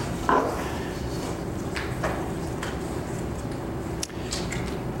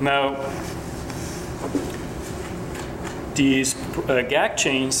 Now, these GAG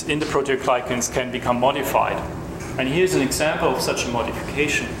chains in the proteoglycans can become modified. And here's an example of such a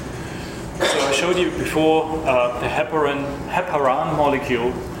modification. So I showed you before the heparan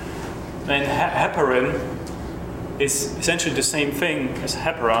molecule. And heparin is essentially the same thing as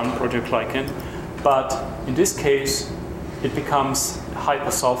heparan proteoglycan, but in this case, it becomes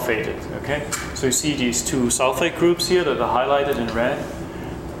hypersulfated, okay? So you see these two sulfate groups here that are highlighted in red.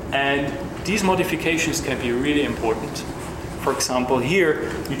 And these modifications can be really important. For example, here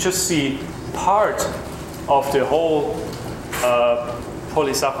you just see part of the whole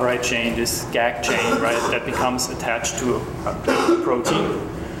polysaccharide chain, this GAG chain, right, that becomes attached to a protein.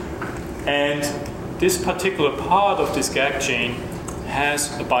 And this particular part of this GAG chain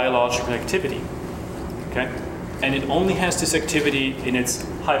has a biological activity, okay? And it only has this activity in its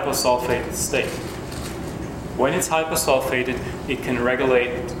hypersulfated state. When it's hypersulfated, it can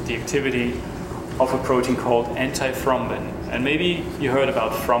regulate the activity of a protein called antithrombin. And maybe you heard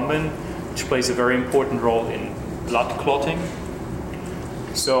about thrombin, which plays a very important role in blood clotting.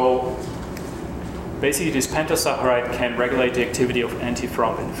 So basically this pentasaccharide can regulate the activity of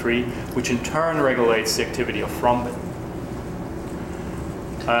antithrombin 3, which in turn regulates the activity of thrombin.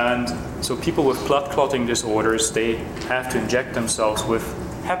 And so people with blood clotting disorders, they have to inject themselves with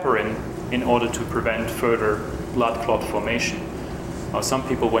heparin in order to prevent further blood clot formation. Some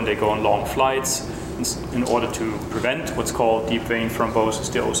people, when they go on long flights, in order to prevent what's called deep vein thrombosis,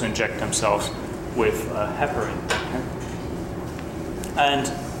 they also inject themselves with heparin. Okay?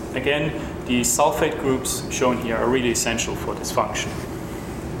 And again, the sulfate groups shown here are really essential for this function.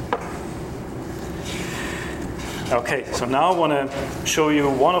 Okay, so now I want to show you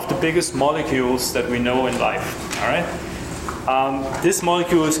one of the biggest molecules that we know in life. All right. This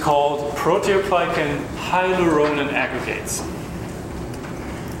molecule is called proteoglycan hyaluronan aggregates.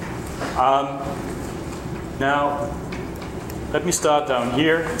 Now, let me start down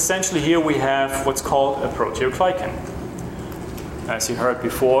here. Essentially, here we have what's called a proteoglycan. As you heard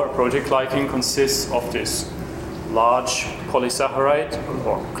before, a proteoglycan consists of this large polysaccharide,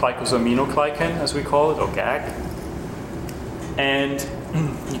 or glycosaminoglycan, as we call it, or GAG. And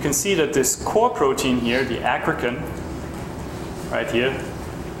you can see that this core protein here, the aggrecan, right here,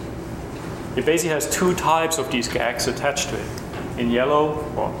 it basically has two types of these GAGs attached to it. In yellow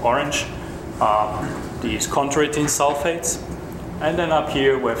or orange, these chondroitin sulfates, and then up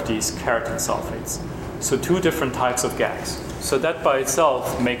here we have these keratan sulfates. So 2 different types of GAGs. So that by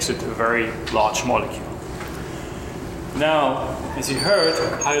itself makes it a very large molecule. Now, as you heard,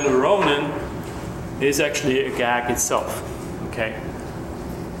 hyaluronan is actually a GAG itself. Okay?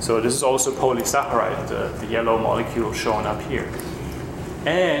 So this is also polysaccharide, the yellow molecule shown up here.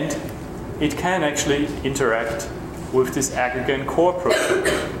 And it can actually interact with this aggregan core protein.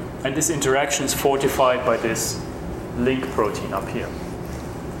 And this interaction is fortified by this link protein up here.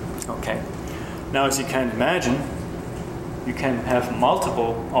 Okay. Now, as you can imagine, you can have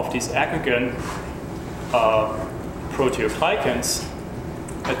multiple of these aggregan proteoglycans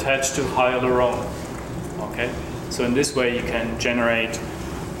attached to hyaluronan. Okay. So in this way, you can generate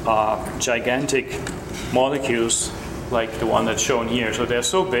gigantic molecules like the one that's shown here. So they're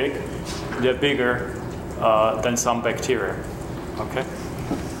so big, they're bigger than some bacteria. Okay.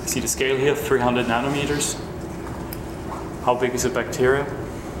 See the scale here, 300 nanometers. How big is a bacteria?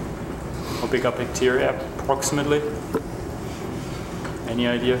 How big are bacteria approximately? Any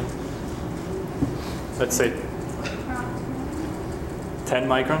idea? Let's say 10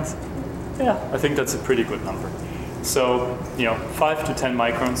 microns? Yeah, I think that's a pretty good number. So, 5 to 10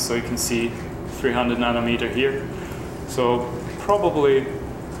 microns, so you can see 300 nanometer here. So probably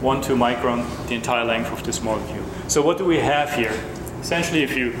 1-2 micron, the entire length of this molecule. So what do we have here? Essentially,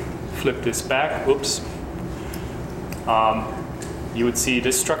 if you flip this back, you would see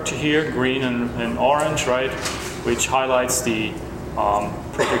this structure here, green and orange, right, which highlights the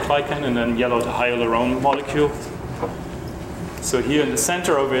proteoglycan, and then yellow the hyaluronan molecule. So here in the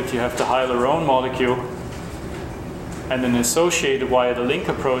center of it, you have the hyaluronan molecule, and then associated via the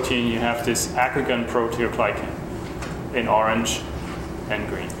linker protein, you have this aggregan proteoglycan in orange and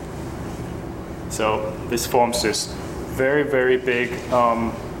green. So this forms this very, very big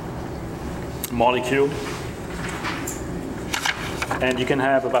molecule. And you can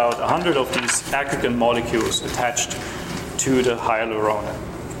have about 100 of these aggregan molecules attached to the hyaluronan.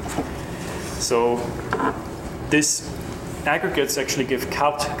 So these aggregates actually give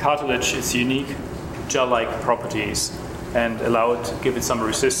cartilage its unique gel-like properties and give it some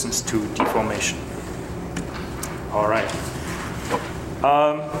resistance to deformation. All right.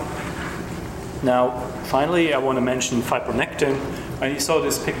 Now, finally, I want to mention fibronectin. And you saw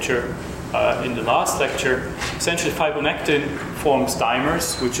this picture in the last lecture. Essentially, fibronectin forms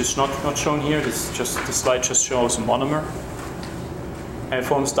dimers, which is not shown here. The slide just shows a monomer. And it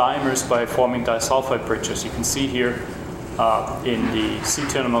forms dimers by forming disulfide bridges. You can see here in the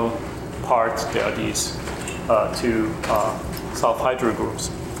C-terminal part, there are these 2 sulfhydryl groups,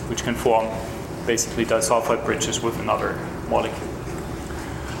 which can form basically disulfide bridges with another molecule.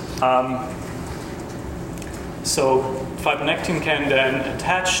 So fibronectin can then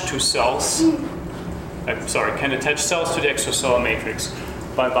attach to cells, can attach cells to the extracellular matrix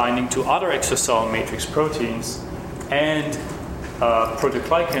by binding to other extracellular matrix proteins and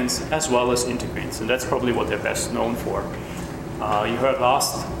proteoglycans as well as integrins. And that's probably what they're best known for. You heard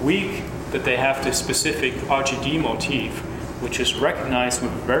last week that they have this specific RGD motif, which is recognized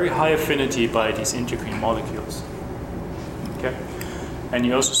with very high affinity by these integrin molecules. Okay? And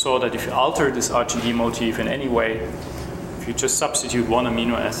you also saw that if you alter this RGD motif in any way, if you just substitute one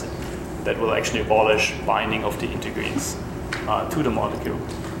amino acid, that will actually abolish binding of the integrins to the molecule.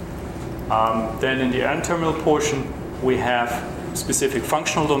 Then in the N-terminal portion, we have specific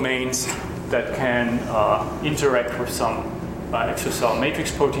functional domains that can interact with some extracellular matrix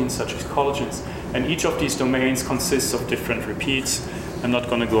proteins such as collagens. And each of these domains consists of different repeats. I'm not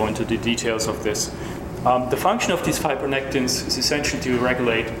going to go into the details of this. The function of these fibronectins is essentially to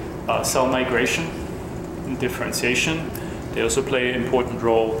regulate cell migration and differentiation. They also play an important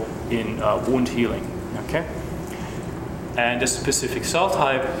role in wound healing. Okay? And the specific cell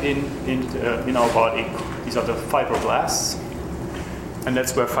type in our body, these are the fibroblasts. And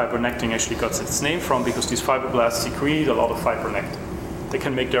that's where fibronectin actually got its name from, because these fibroblasts secrete a lot of fibronectin. They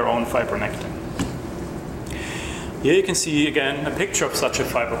can make their own fibronectin. Here you can see again a picture of such a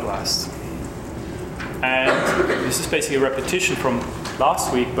fibroblast. And this is basically a repetition from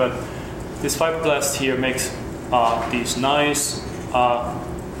last week, but this fibroblast here makes these nice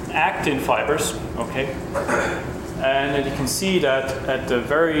actin fibers, okay? And you can see that at the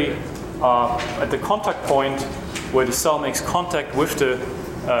at the contact point where the cell makes contact with the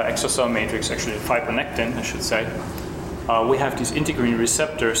extracellular matrix, actually fibronectin, I should say, we have these integrin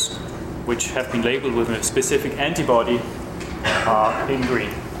receptors which have been labeled with a specific antibody in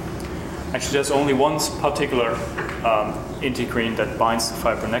green. Actually, there's only one particular integrin that binds to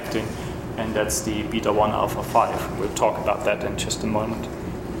fibronectin, and that's the beta-1 alpha 5. We'll talk about that in just a moment.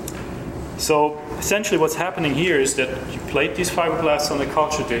 So essentially what's happening here is that you plate these fibroblasts on the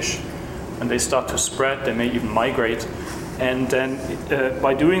culture dish, and they start to spread. They may even migrate. And then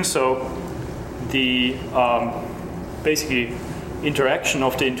by doing so, the basically interaction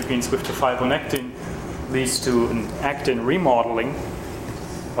of the integrins with the fibronectin leads to an actin remodeling,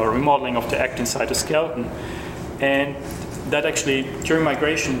 or remodeling of the actin cytoskeleton. And that actually, during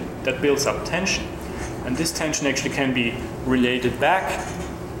migration, that builds up tension. And this tension actually can be related back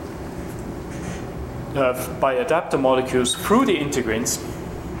by adapter molecules through the integrins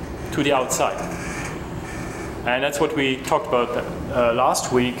to the outside. And that's what we talked about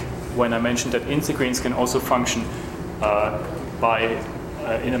last week when I mentioned that integrins can also function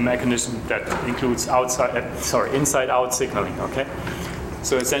in a mechanism that includes inside-out signaling. Okay,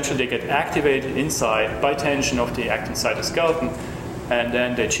 so essentially they get activated inside by tension of the actin cytoskeleton, and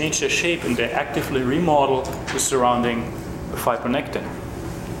then they change their shape and they actively remodel the surrounding fibronectin.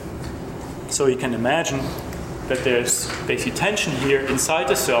 So you can imagine that there's basically tension here inside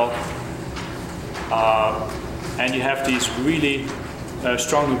the cell, and you have these really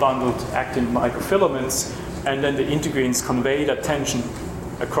strongly bundled actin microfilaments, and then the integrins convey that tension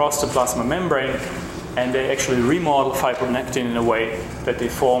across the plasma membrane, and they actually remodel fibronectin in a way that they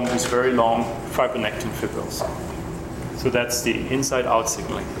form these very long fibronectin fibrils. So that's the inside-out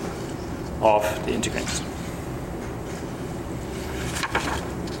signaling of the integrins.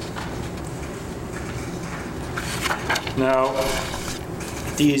 Now,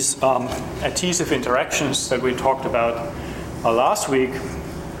 these adhesive interactions that we talked about last week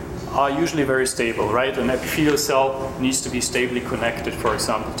are usually very stable, right? An epithelial cell needs to be stably connected, for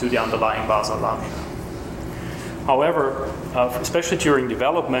example, to the underlying basal lamina. However, especially during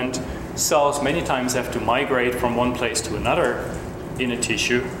development, cells many times have to migrate from one place to another in a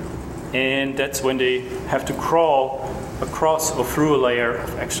tissue, and that's when they have to crawl across or through a layer of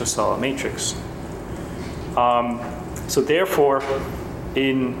extracellular matrix. So therefore,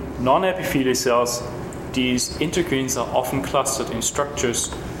 in non-epithelial cells, these integrins are often clustered in structures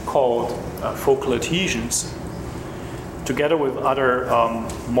called focal adhesions, together with other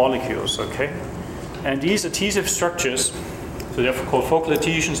molecules, okay? And these adhesive structures, so they're called focal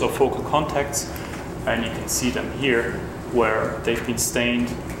adhesions or focal contacts, and you can see them here, where they've been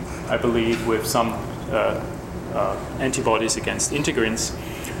stained, I believe, with some antibodies against integrins.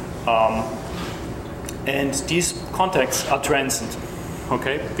 And these contacts are transient,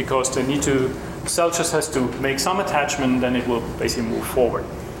 okay? Because they need to, cell just has to make some attachment, then it will basically move forward.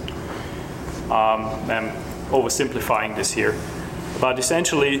 I'm oversimplifying this here. But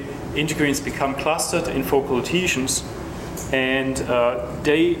essentially, integrins become clustered in focal adhesions, and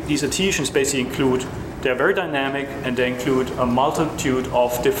these adhesions basically include, they're very dynamic, and they include a multitude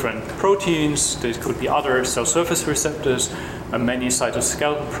of different proteins. There could be other cell surface receptors, many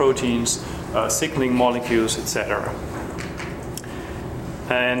cytoskeletal proteins, signaling molecules, etc.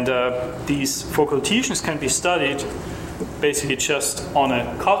 And these focal adhesions can be studied basically just on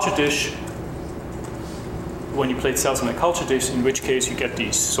a culture dish, when you plate cells on a culture dish, in which case you get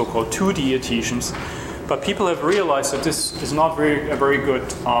these so-called 2D adhesions. But people have realized that this is not a very good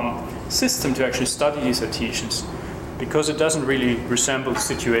system to actually study these adhesions, because it doesn't really resemble the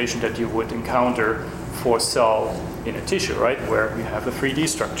situation that you would encounter for a cell in a tissue, right, where you have a 3D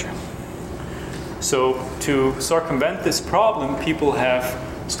structure. So to circumvent this problem, people have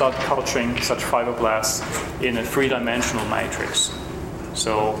started culturing such fibroblasts in a three-dimensional matrix.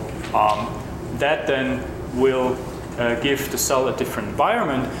 So that then will give the cell a different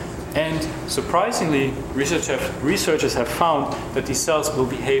environment. And surprisingly, researchers have found that these cells will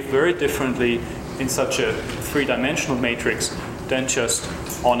behave very differently in such a three-dimensional matrix than just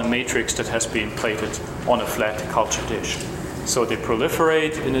on a matrix that has been plated on a flat culture dish. So they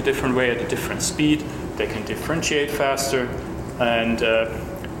proliferate in a different way at a different speed, they can differentiate faster, and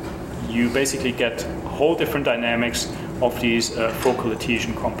you basically get whole different dynamics of these focal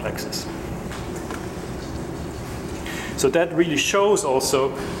adhesion complexes. So that really shows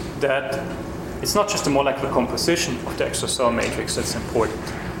also that it's not just the molecular composition of the extracellular matrix that's important,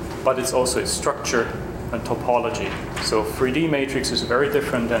 but it's also its structure and topology. So 3D matrix is very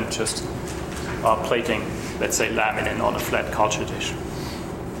different than just plating, let's say, laminin on a flat culture dish.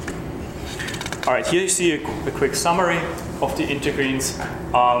 All right, here you see a quick summary of the integrins.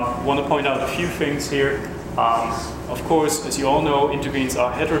 I want to point out a few things here. Of course, as you all know, integrins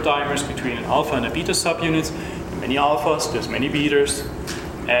are heterodimers between an alpha and a beta subunits. There are many alphas, there's many betas,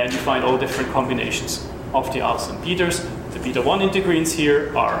 and you find all different combinations of the alphas and betas. The beta 1 integrins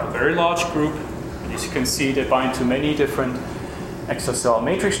here are a very large group. As you can see, they bind to many different extracellular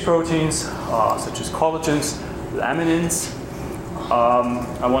matrix proteins, such as collagens, laminins.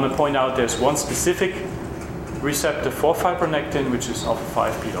 I want to point out there's one specific receptor for fibronectin, which is alpha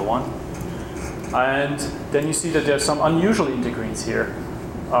 5 beta 1. And then you see that there are some unusual integrins here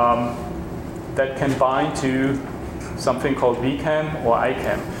that can bind to something called VCAM or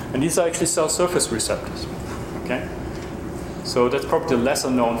ICAM. And these are actually cell surface receptors. Okay? So that's probably the lesser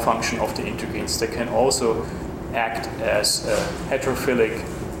known function of the integrins. They can also act as heterophilic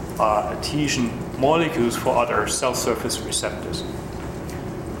adhesion molecules for other cell surface receptors.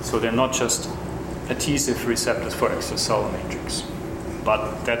 So they're not just adhesive receptors for extracellular matrix,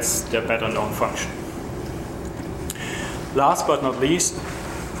 but that's their better known function. Last but not least,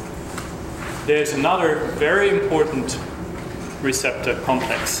 there's another very important receptor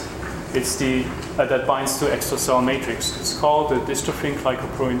complex. It's the that binds to extracellular matrix. It's called the dystrophin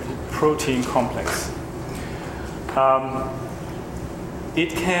glycoprotein complex.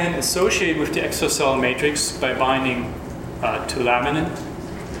 It can associate with the extracellular matrix by binding to laminin,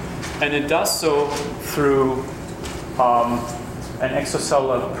 and it does so through an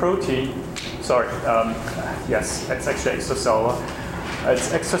extracellular protein. Yes, it's actually extracellular. It's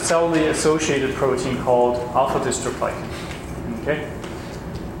extracellularly associated protein called alpha-dystroglycan. Okay,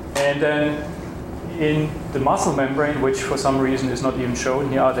 and then in the muscle membrane, which for some reason is not even shown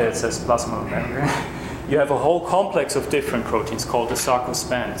here, there it says plasma membrane. You have a whole complex of different proteins called the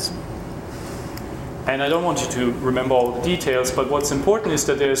sarcospans. And I don't want you to remember all the details, but what's important is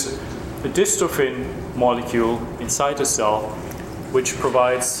that there's a dystrophin molecule inside the cell which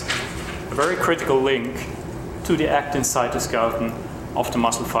provides a very critical link to the actin cytoskeleton of the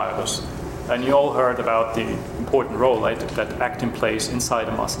muscle fibers. And you all heard about the important role that actin plays inside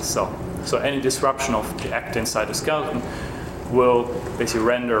a muscle cell. So any disruption of the actin cytoskeleton will basically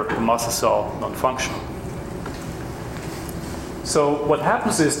render the muscle cell non-functional. So what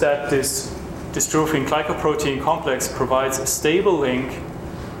happens is that this dystrophin glycoprotein complex provides a stable link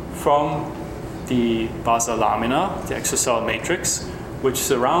from the basa lamina, the extracellular matrix, which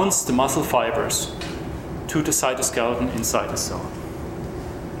surrounds the muscle fibers, to the cytoskeleton inside the cell.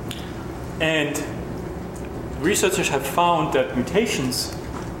 And researchers have found that mutations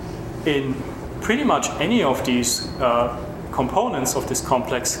in pretty much any of these components of this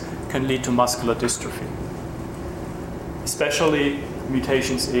complex can lead to muscular dystrophy. Especially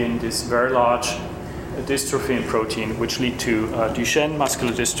mutations in this very large dystrophin protein, which lead to Duchenne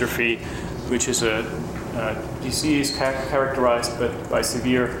muscular dystrophy, which is a disease characterized by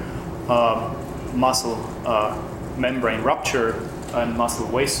severe muscle membrane rupture and muscle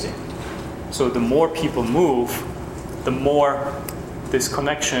wasting. So the more people move, the more this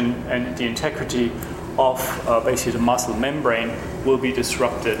connection and the integrity of basically the muscle membrane will be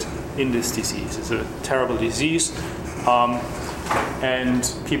disrupted in this disease. It's a terrible disease,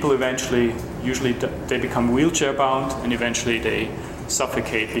 and people eventually, usually they become wheelchair bound, and eventually they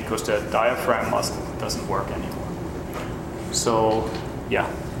suffocate because their diaphragm muscle doesn't work anymore. So yeah,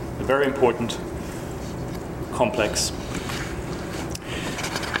 a very important complex.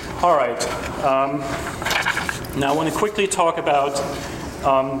 All right, now I want to quickly talk about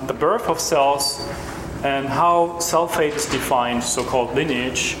the birth of cells and how cell fate is defined, so-called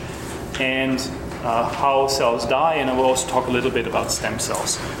lineage, and how cells die, and I will also talk a little bit about stem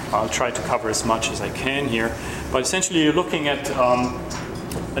cells. I'll try to cover as much as I can here. But essentially you're looking at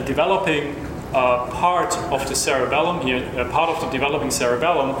a developing part of the cerebellum here, part of the developing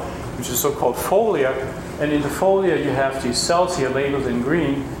cerebellum, which is so-called folia, and in the folia you have these cells here labeled in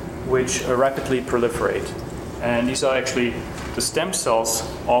green, which rapidly proliferate. And these are actually the stem cells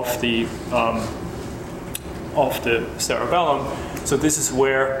of the cerebellum. So this is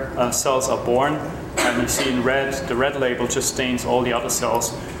where cells are born, and you see in red, the red label just stains all the other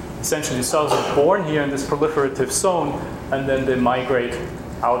cells. Essentially the cells are born here in this proliferative zone, and then they migrate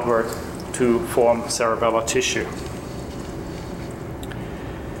outward to form cerebellar tissue.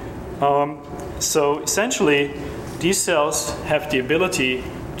 So essentially these cells have the ability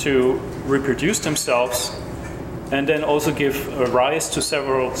to reproduce themselves and then also give rise to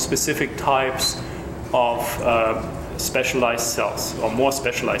several specific types of specialized cells, or more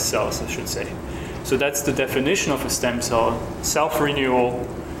specialized cells, I should say. So that's the definition of a stem cell: self-renewal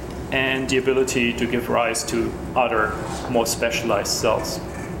and the ability to give rise to other more specialized cells.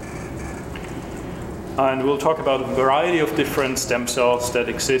 And we'll talk about a variety of different stem cells that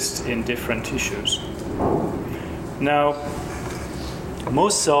exist in different tissues. Now,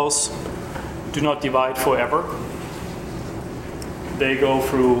 most cells do not divide forever. They go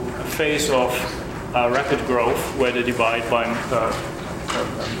through a phase of rapid growth where they divide by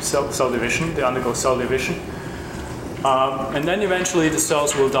cell division. They undergo cell division. And then eventually the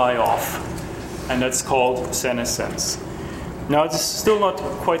cells will die off, and that's called senescence. Now, it's still not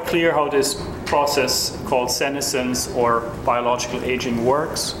quite clear how this process called senescence or biological aging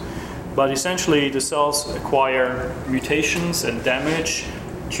works, But essentially, the cells acquire mutations and damage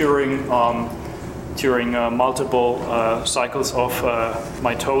during multiple cycles of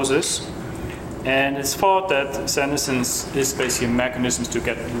mitosis. And it's thought that senescence is basically a mechanism to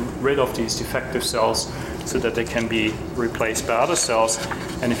get rid of these defective cells so that they can be replaced by other cells.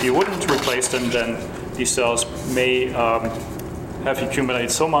 And if you wouldn't replace them, then these cells may have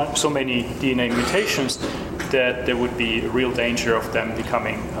accumulated so many DNA mutations that there would be a real danger of them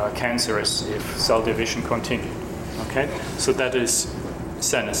becoming cancerous if cell division continued. Okay, so that is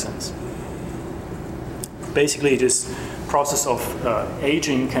senescence. Basically, this process of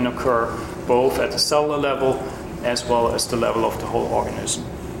aging can occur both at the cellular level as well as the level of the whole organism.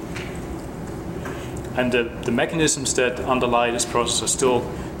 And the mechanisms that underlie this process are still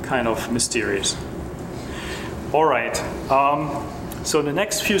kind of mysterious. All right, so in the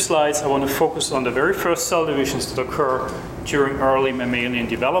next few slides I want to focus on the very first cell divisions that occur during early mammalian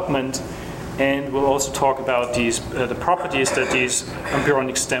development, and we'll also talk about the properties that these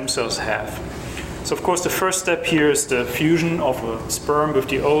embryonic stem cells have. So of course the first step here is the fusion of a sperm with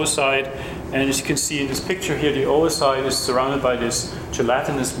the oocyte, and as you can see in this picture here, the oocyte is surrounded by this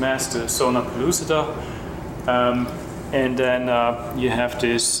gelatinous mass, the zona pellucida, and then you have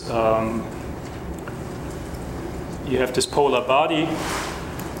this polar body,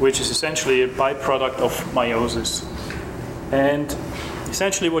 which is essentially a byproduct of meiosis. And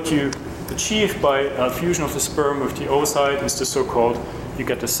essentially what you achieve by fusion of the sperm with the oocyte is the so-called, you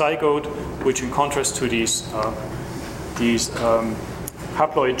get the zygote, which in contrast to these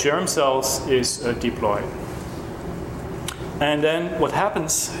haploid germ cells is diploid. And then what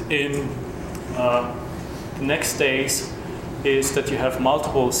happens in the next days is that you have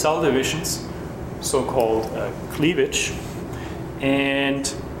multiple cell divisions, so-called cleavage,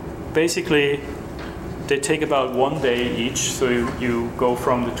 and basically they take about 1 day each. So you go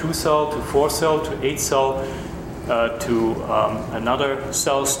from the 2-cell to 4-cell to 8-cell to another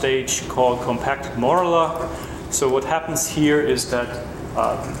cell stage called compacted morula. So what happens here is that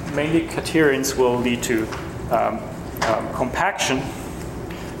mainly caterians will lead to compaction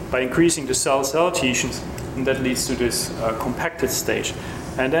by increasing the cell adhesions, and that leads to this compacted stage.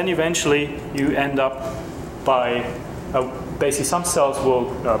 And then eventually you end up by basically some cells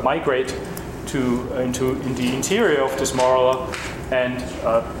will migrate into the interior of this morula and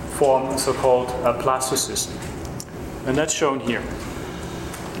form so-called blastocyst. And that's shown here.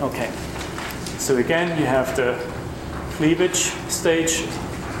 Okay. So again, you have the cleavage stage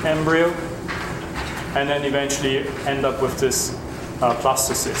embryo, and then eventually you end up with this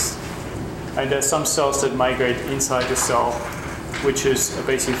blastocyst. And there's some cells that migrate inside the cell, which is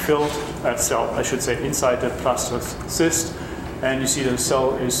basically filled inside the blastocyst. And you see the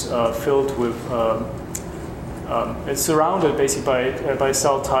cell is filled with, it's surrounded basically by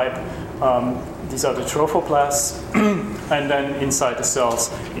cell type. These are the trophoblasts, and then inside the cells,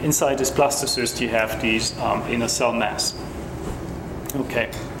 inside this blastocyst, you have these inner cell mass.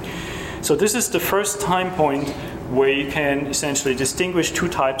 Okay, so this is the first time point where you can essentially distinguish two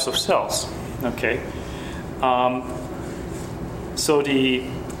types of cells. Okay, so the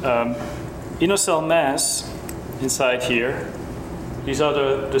inner cell mass inside here, these are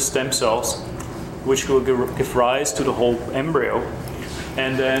the stem cells, which will give rise to the whole embryo,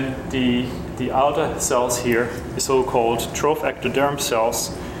 and then the outer cells here, the so-called trophectoderm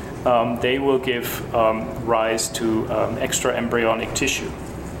cells, they will give rise to extra embryonic tissue.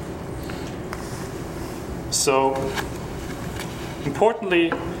 So,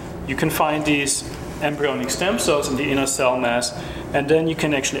 importantly, you can find these embryonic stem cells in the inner cell mass, and then you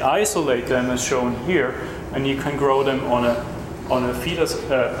can actually isolate them as shown here, and you can grow them on a fetus,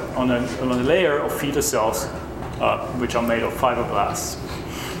 on a layer of fetus cells, which are made of fibroblasts.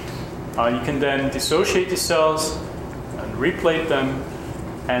 You can then dissociate the cells and replate them,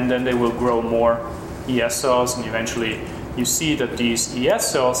 and then they will grow more ES cells, and eventually you see that these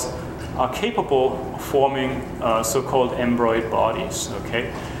ES cells are capable of forming so-called embryoid bodies.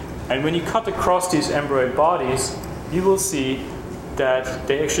 Okay, and when you cut across these embryoid bodies, you will see that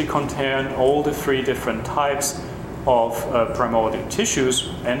they actually contain all the three different types of primordial tissues: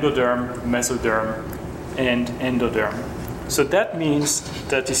 endoderm, mesoderm, and endoderm. So that means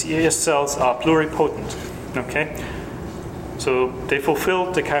that these ES cells are pluripotent. Okay, so they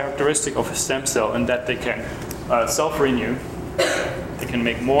fulfill the characteristic of a stem cell in that they can self-renew. They can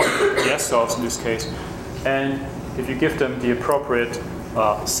make more ES cells in this case, and if you give them the appropriate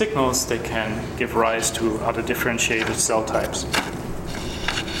signals, they can give rise to other differentiated cell types.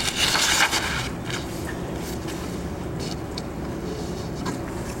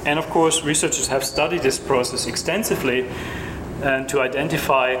 And of course, researchers have studied this process extensively and to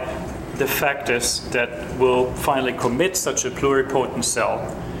identify the factors that will finally commit such a pluripotent cell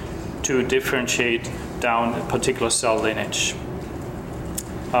to differentiate down a particular cell lineage.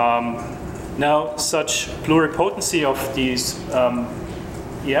 Now, such pluripotency of these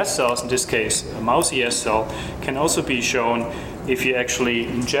ES cells, in this case a mouse ES cell, can also be shown if you actually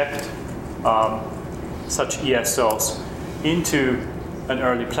inject such ES cells into an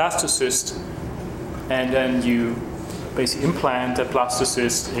early blastocyst, and then you basically implant a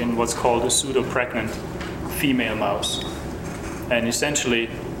blastocyst in what's called a pseudo-pregnant female mouse. And essentially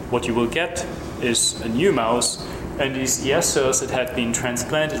what you will get is a new mouse, and these ES cells that had been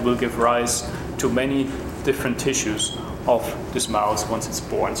transplanted will give rise to many different tissues of this mouse once it's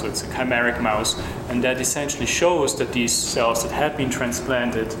born. So it's a chimeric mouse, and that essentially shows that these cells that had been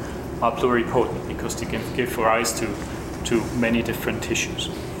transplanted are pluripotent because they can give rise to many different tissues.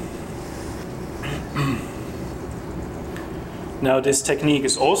 Now, this technique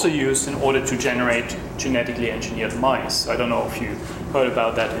is also used in order to generate genetically engineered mice. I don't know if you heard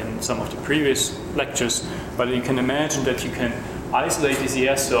about that in some of the previous lectures, but you can imagine that you can isolate these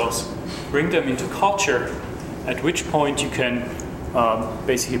ES cells, bring them into culture, at which point you can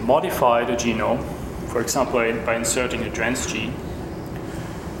basically modify the genome, for example, by inserting a transgene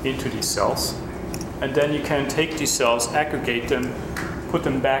into these cells. And then you can take these cells, aggregate them, put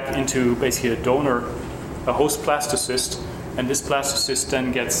them back into basically a donor, a host blastocyst, and this blastocyst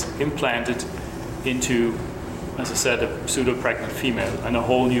then gets implanted into, as I said, a pseudo-pregnant female, and a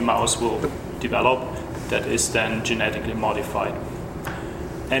whole new mouse will develop that is then genetically modified.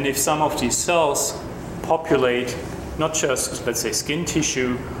 And if some of these cells populate not just, let's say, skin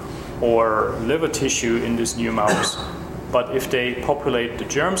tissue or liver tissue in this new mouse, but if they populate the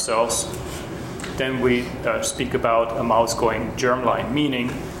germ cells, then we speak about a mouse going germline, meaning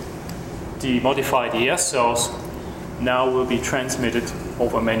the modified ES cells now will be transmitted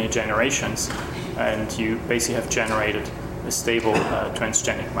over many generations, and you basically have generated a stable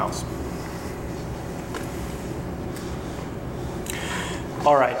transgenic mouse.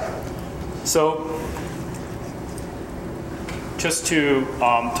 All right, so just to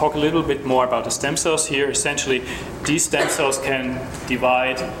talk a little bit more about the stem cells here, essentially these stem cells can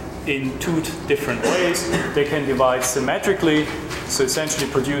divide in two different ways. They can divide symmetrically, so essentially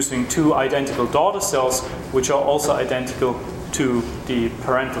producing two identical daughter cells, which are also identical to the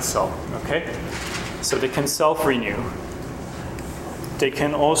parental cell. Okay, so they can self-renew. They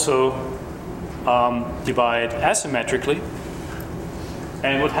can also divide asymmetrically,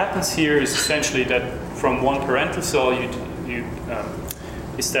 and what happens here is essentially that from one parental cell you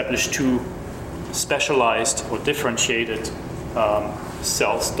establish two specialized or differentiated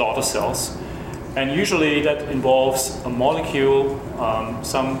cells, daughter cells, and usually that involves a molecule,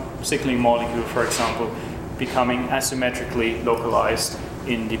 some signaling molecule, for example, becoming asymmetrically localized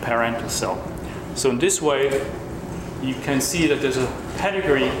in the parental cell. So in this way, you can see that there's a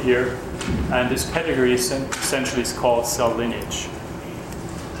pedigree here, and this pedigree essentially is called cell lineage.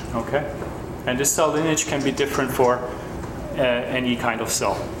 Okay, and this cell lineage can be different for any kind of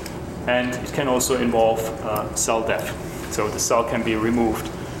cell, and it can also involve cell death. So the cell can be removed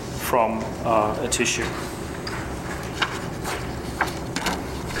from a tissue.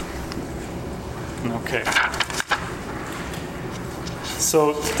 Okay.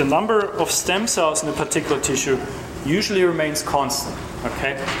 So the number of stem cells in a particular tissue usually remains constant.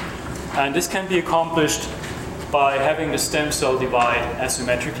 Okay, and this can be accomplished by having the stem cell divide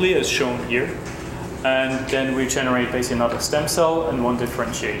asymmetrically, as shown here, and then we generate basically another stem cell and one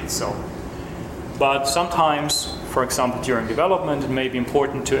differentiated cell. But sometimes, for example, during development, it may be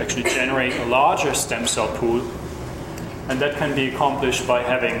important to actually generate a larger stem cell pool, and that can be accomplished by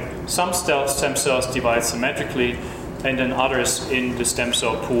having some stem cells divide symmetrically, and then others in the stem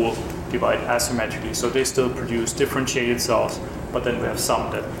cell pool divide asymmetrically. So they still produce differentiated cells, but then we have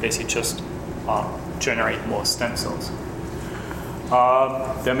some that basically just generate more stem cells.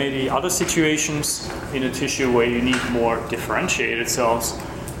 There may be other situations in a tissue where you need more differentiated cells,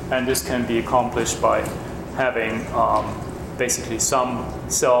 and this can be accomplished by having basically some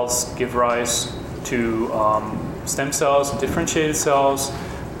cells give rise to stem cells and differentiated cells,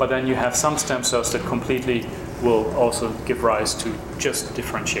 but then you have some stem cells that completely will also give rise to just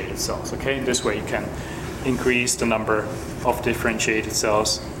differentiated cells. Okay, in this way you can increase the number of differentiated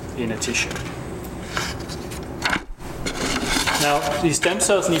cells in a tissue. Now, these stem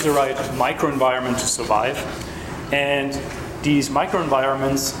cells need the right microenvironment to survive, and these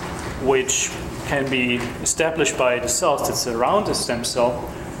microenvironments, which can be established by the cells that surround the stem cell,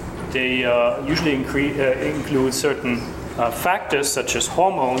 they usually include certain factors such as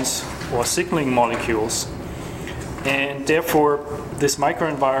hormones or signaling molecules, and therefore this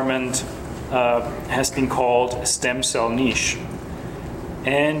microenvironment has been called a stem cell niche.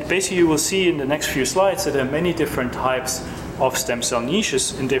 And basically you will see in the next few slides that there are many different types of stem cell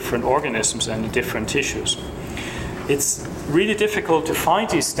niches in different organisms and in different tissues. It's really difficult to find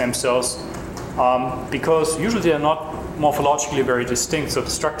these stem cells because usually they are not morphologically very distinct, so the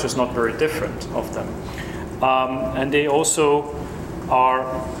structure is not very different of them. And they also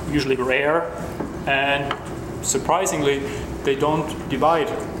are usually rare, and surprisingly, they don't divide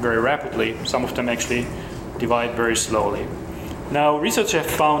very rapidly. Some of them actually divide very slowly. Now, researchers have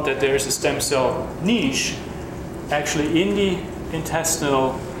found that there is a stem cell niche actually in the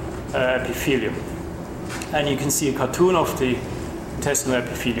intestinal epithelium. And you can see a cartoon of the intestinal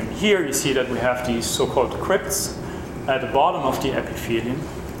epithelium. Here you see that we have these so-called crypts at the bottom of the epithelium.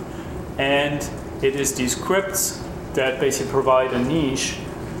 And it is these crypts that basically provide a niche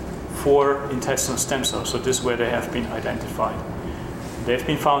for intestinal stem cells. So this is where they have been identified. They've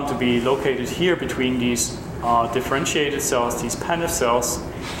been found to be located here between these differentiated cells, these Paneth cells.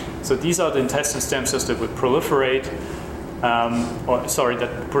 So these are the intestinal stem cells that would proliferate,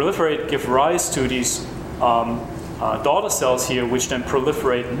 give rise to these daughter cells here, which then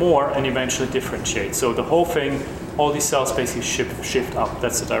proliferate more and eventually differentiate. So the whole thing, all these cells basically shift up.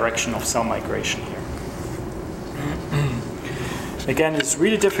 That's the direction of cell migration here. Again, it's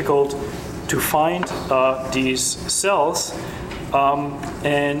really difficult to find these cells,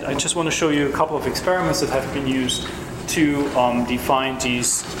 and I just want to show you a couple of experiments that have been used to find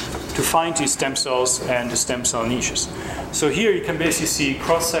these stem cells and the stem cell niches. So here you can basically see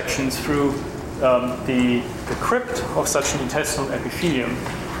cross sections through the crypt of such an intestinal epithelium,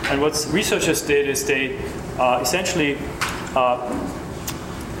 and what researchers did is they essentially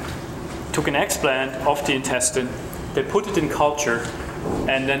took an explant of the intestine. They put it in culture,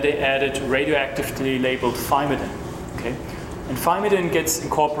 and then they added radioactively labeled thymidine. Okay? And thymidine gets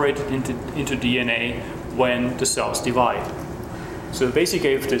incorporated into DNA when the cells divide. So they basically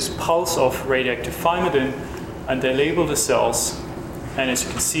gave this pulse of radioactive thymidine, and they label the cells. And as you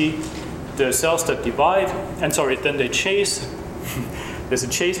can see, the cells that divide, then they chase. There's a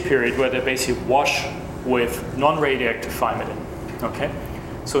chase period where they basically wash with non-radioactive thymidine. Okay?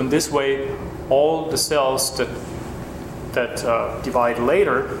 So in this way, all the cells that divide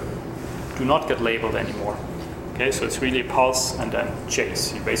later do not get labeled anymore. Okay, so it's really a pulse and then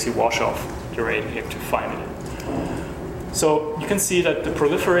chase. You basically wash off the radioactive thymidine. So you can see that the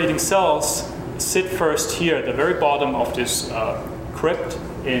proliferating cells sit first here at the very bottom of this crypt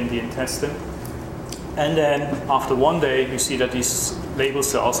in the intestine. And then after one day, you see that these label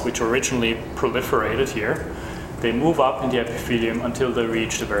cells, which originally proliferated here, they move up in the epithelium until they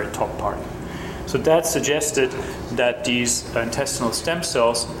reach the very top part. So that suggested that these intestinal stem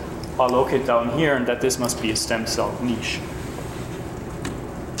cells are located down here, and that this must be a stem cell niche.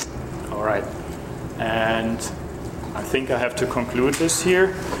 All right, and I think I have to conclude this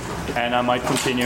here, and I might continue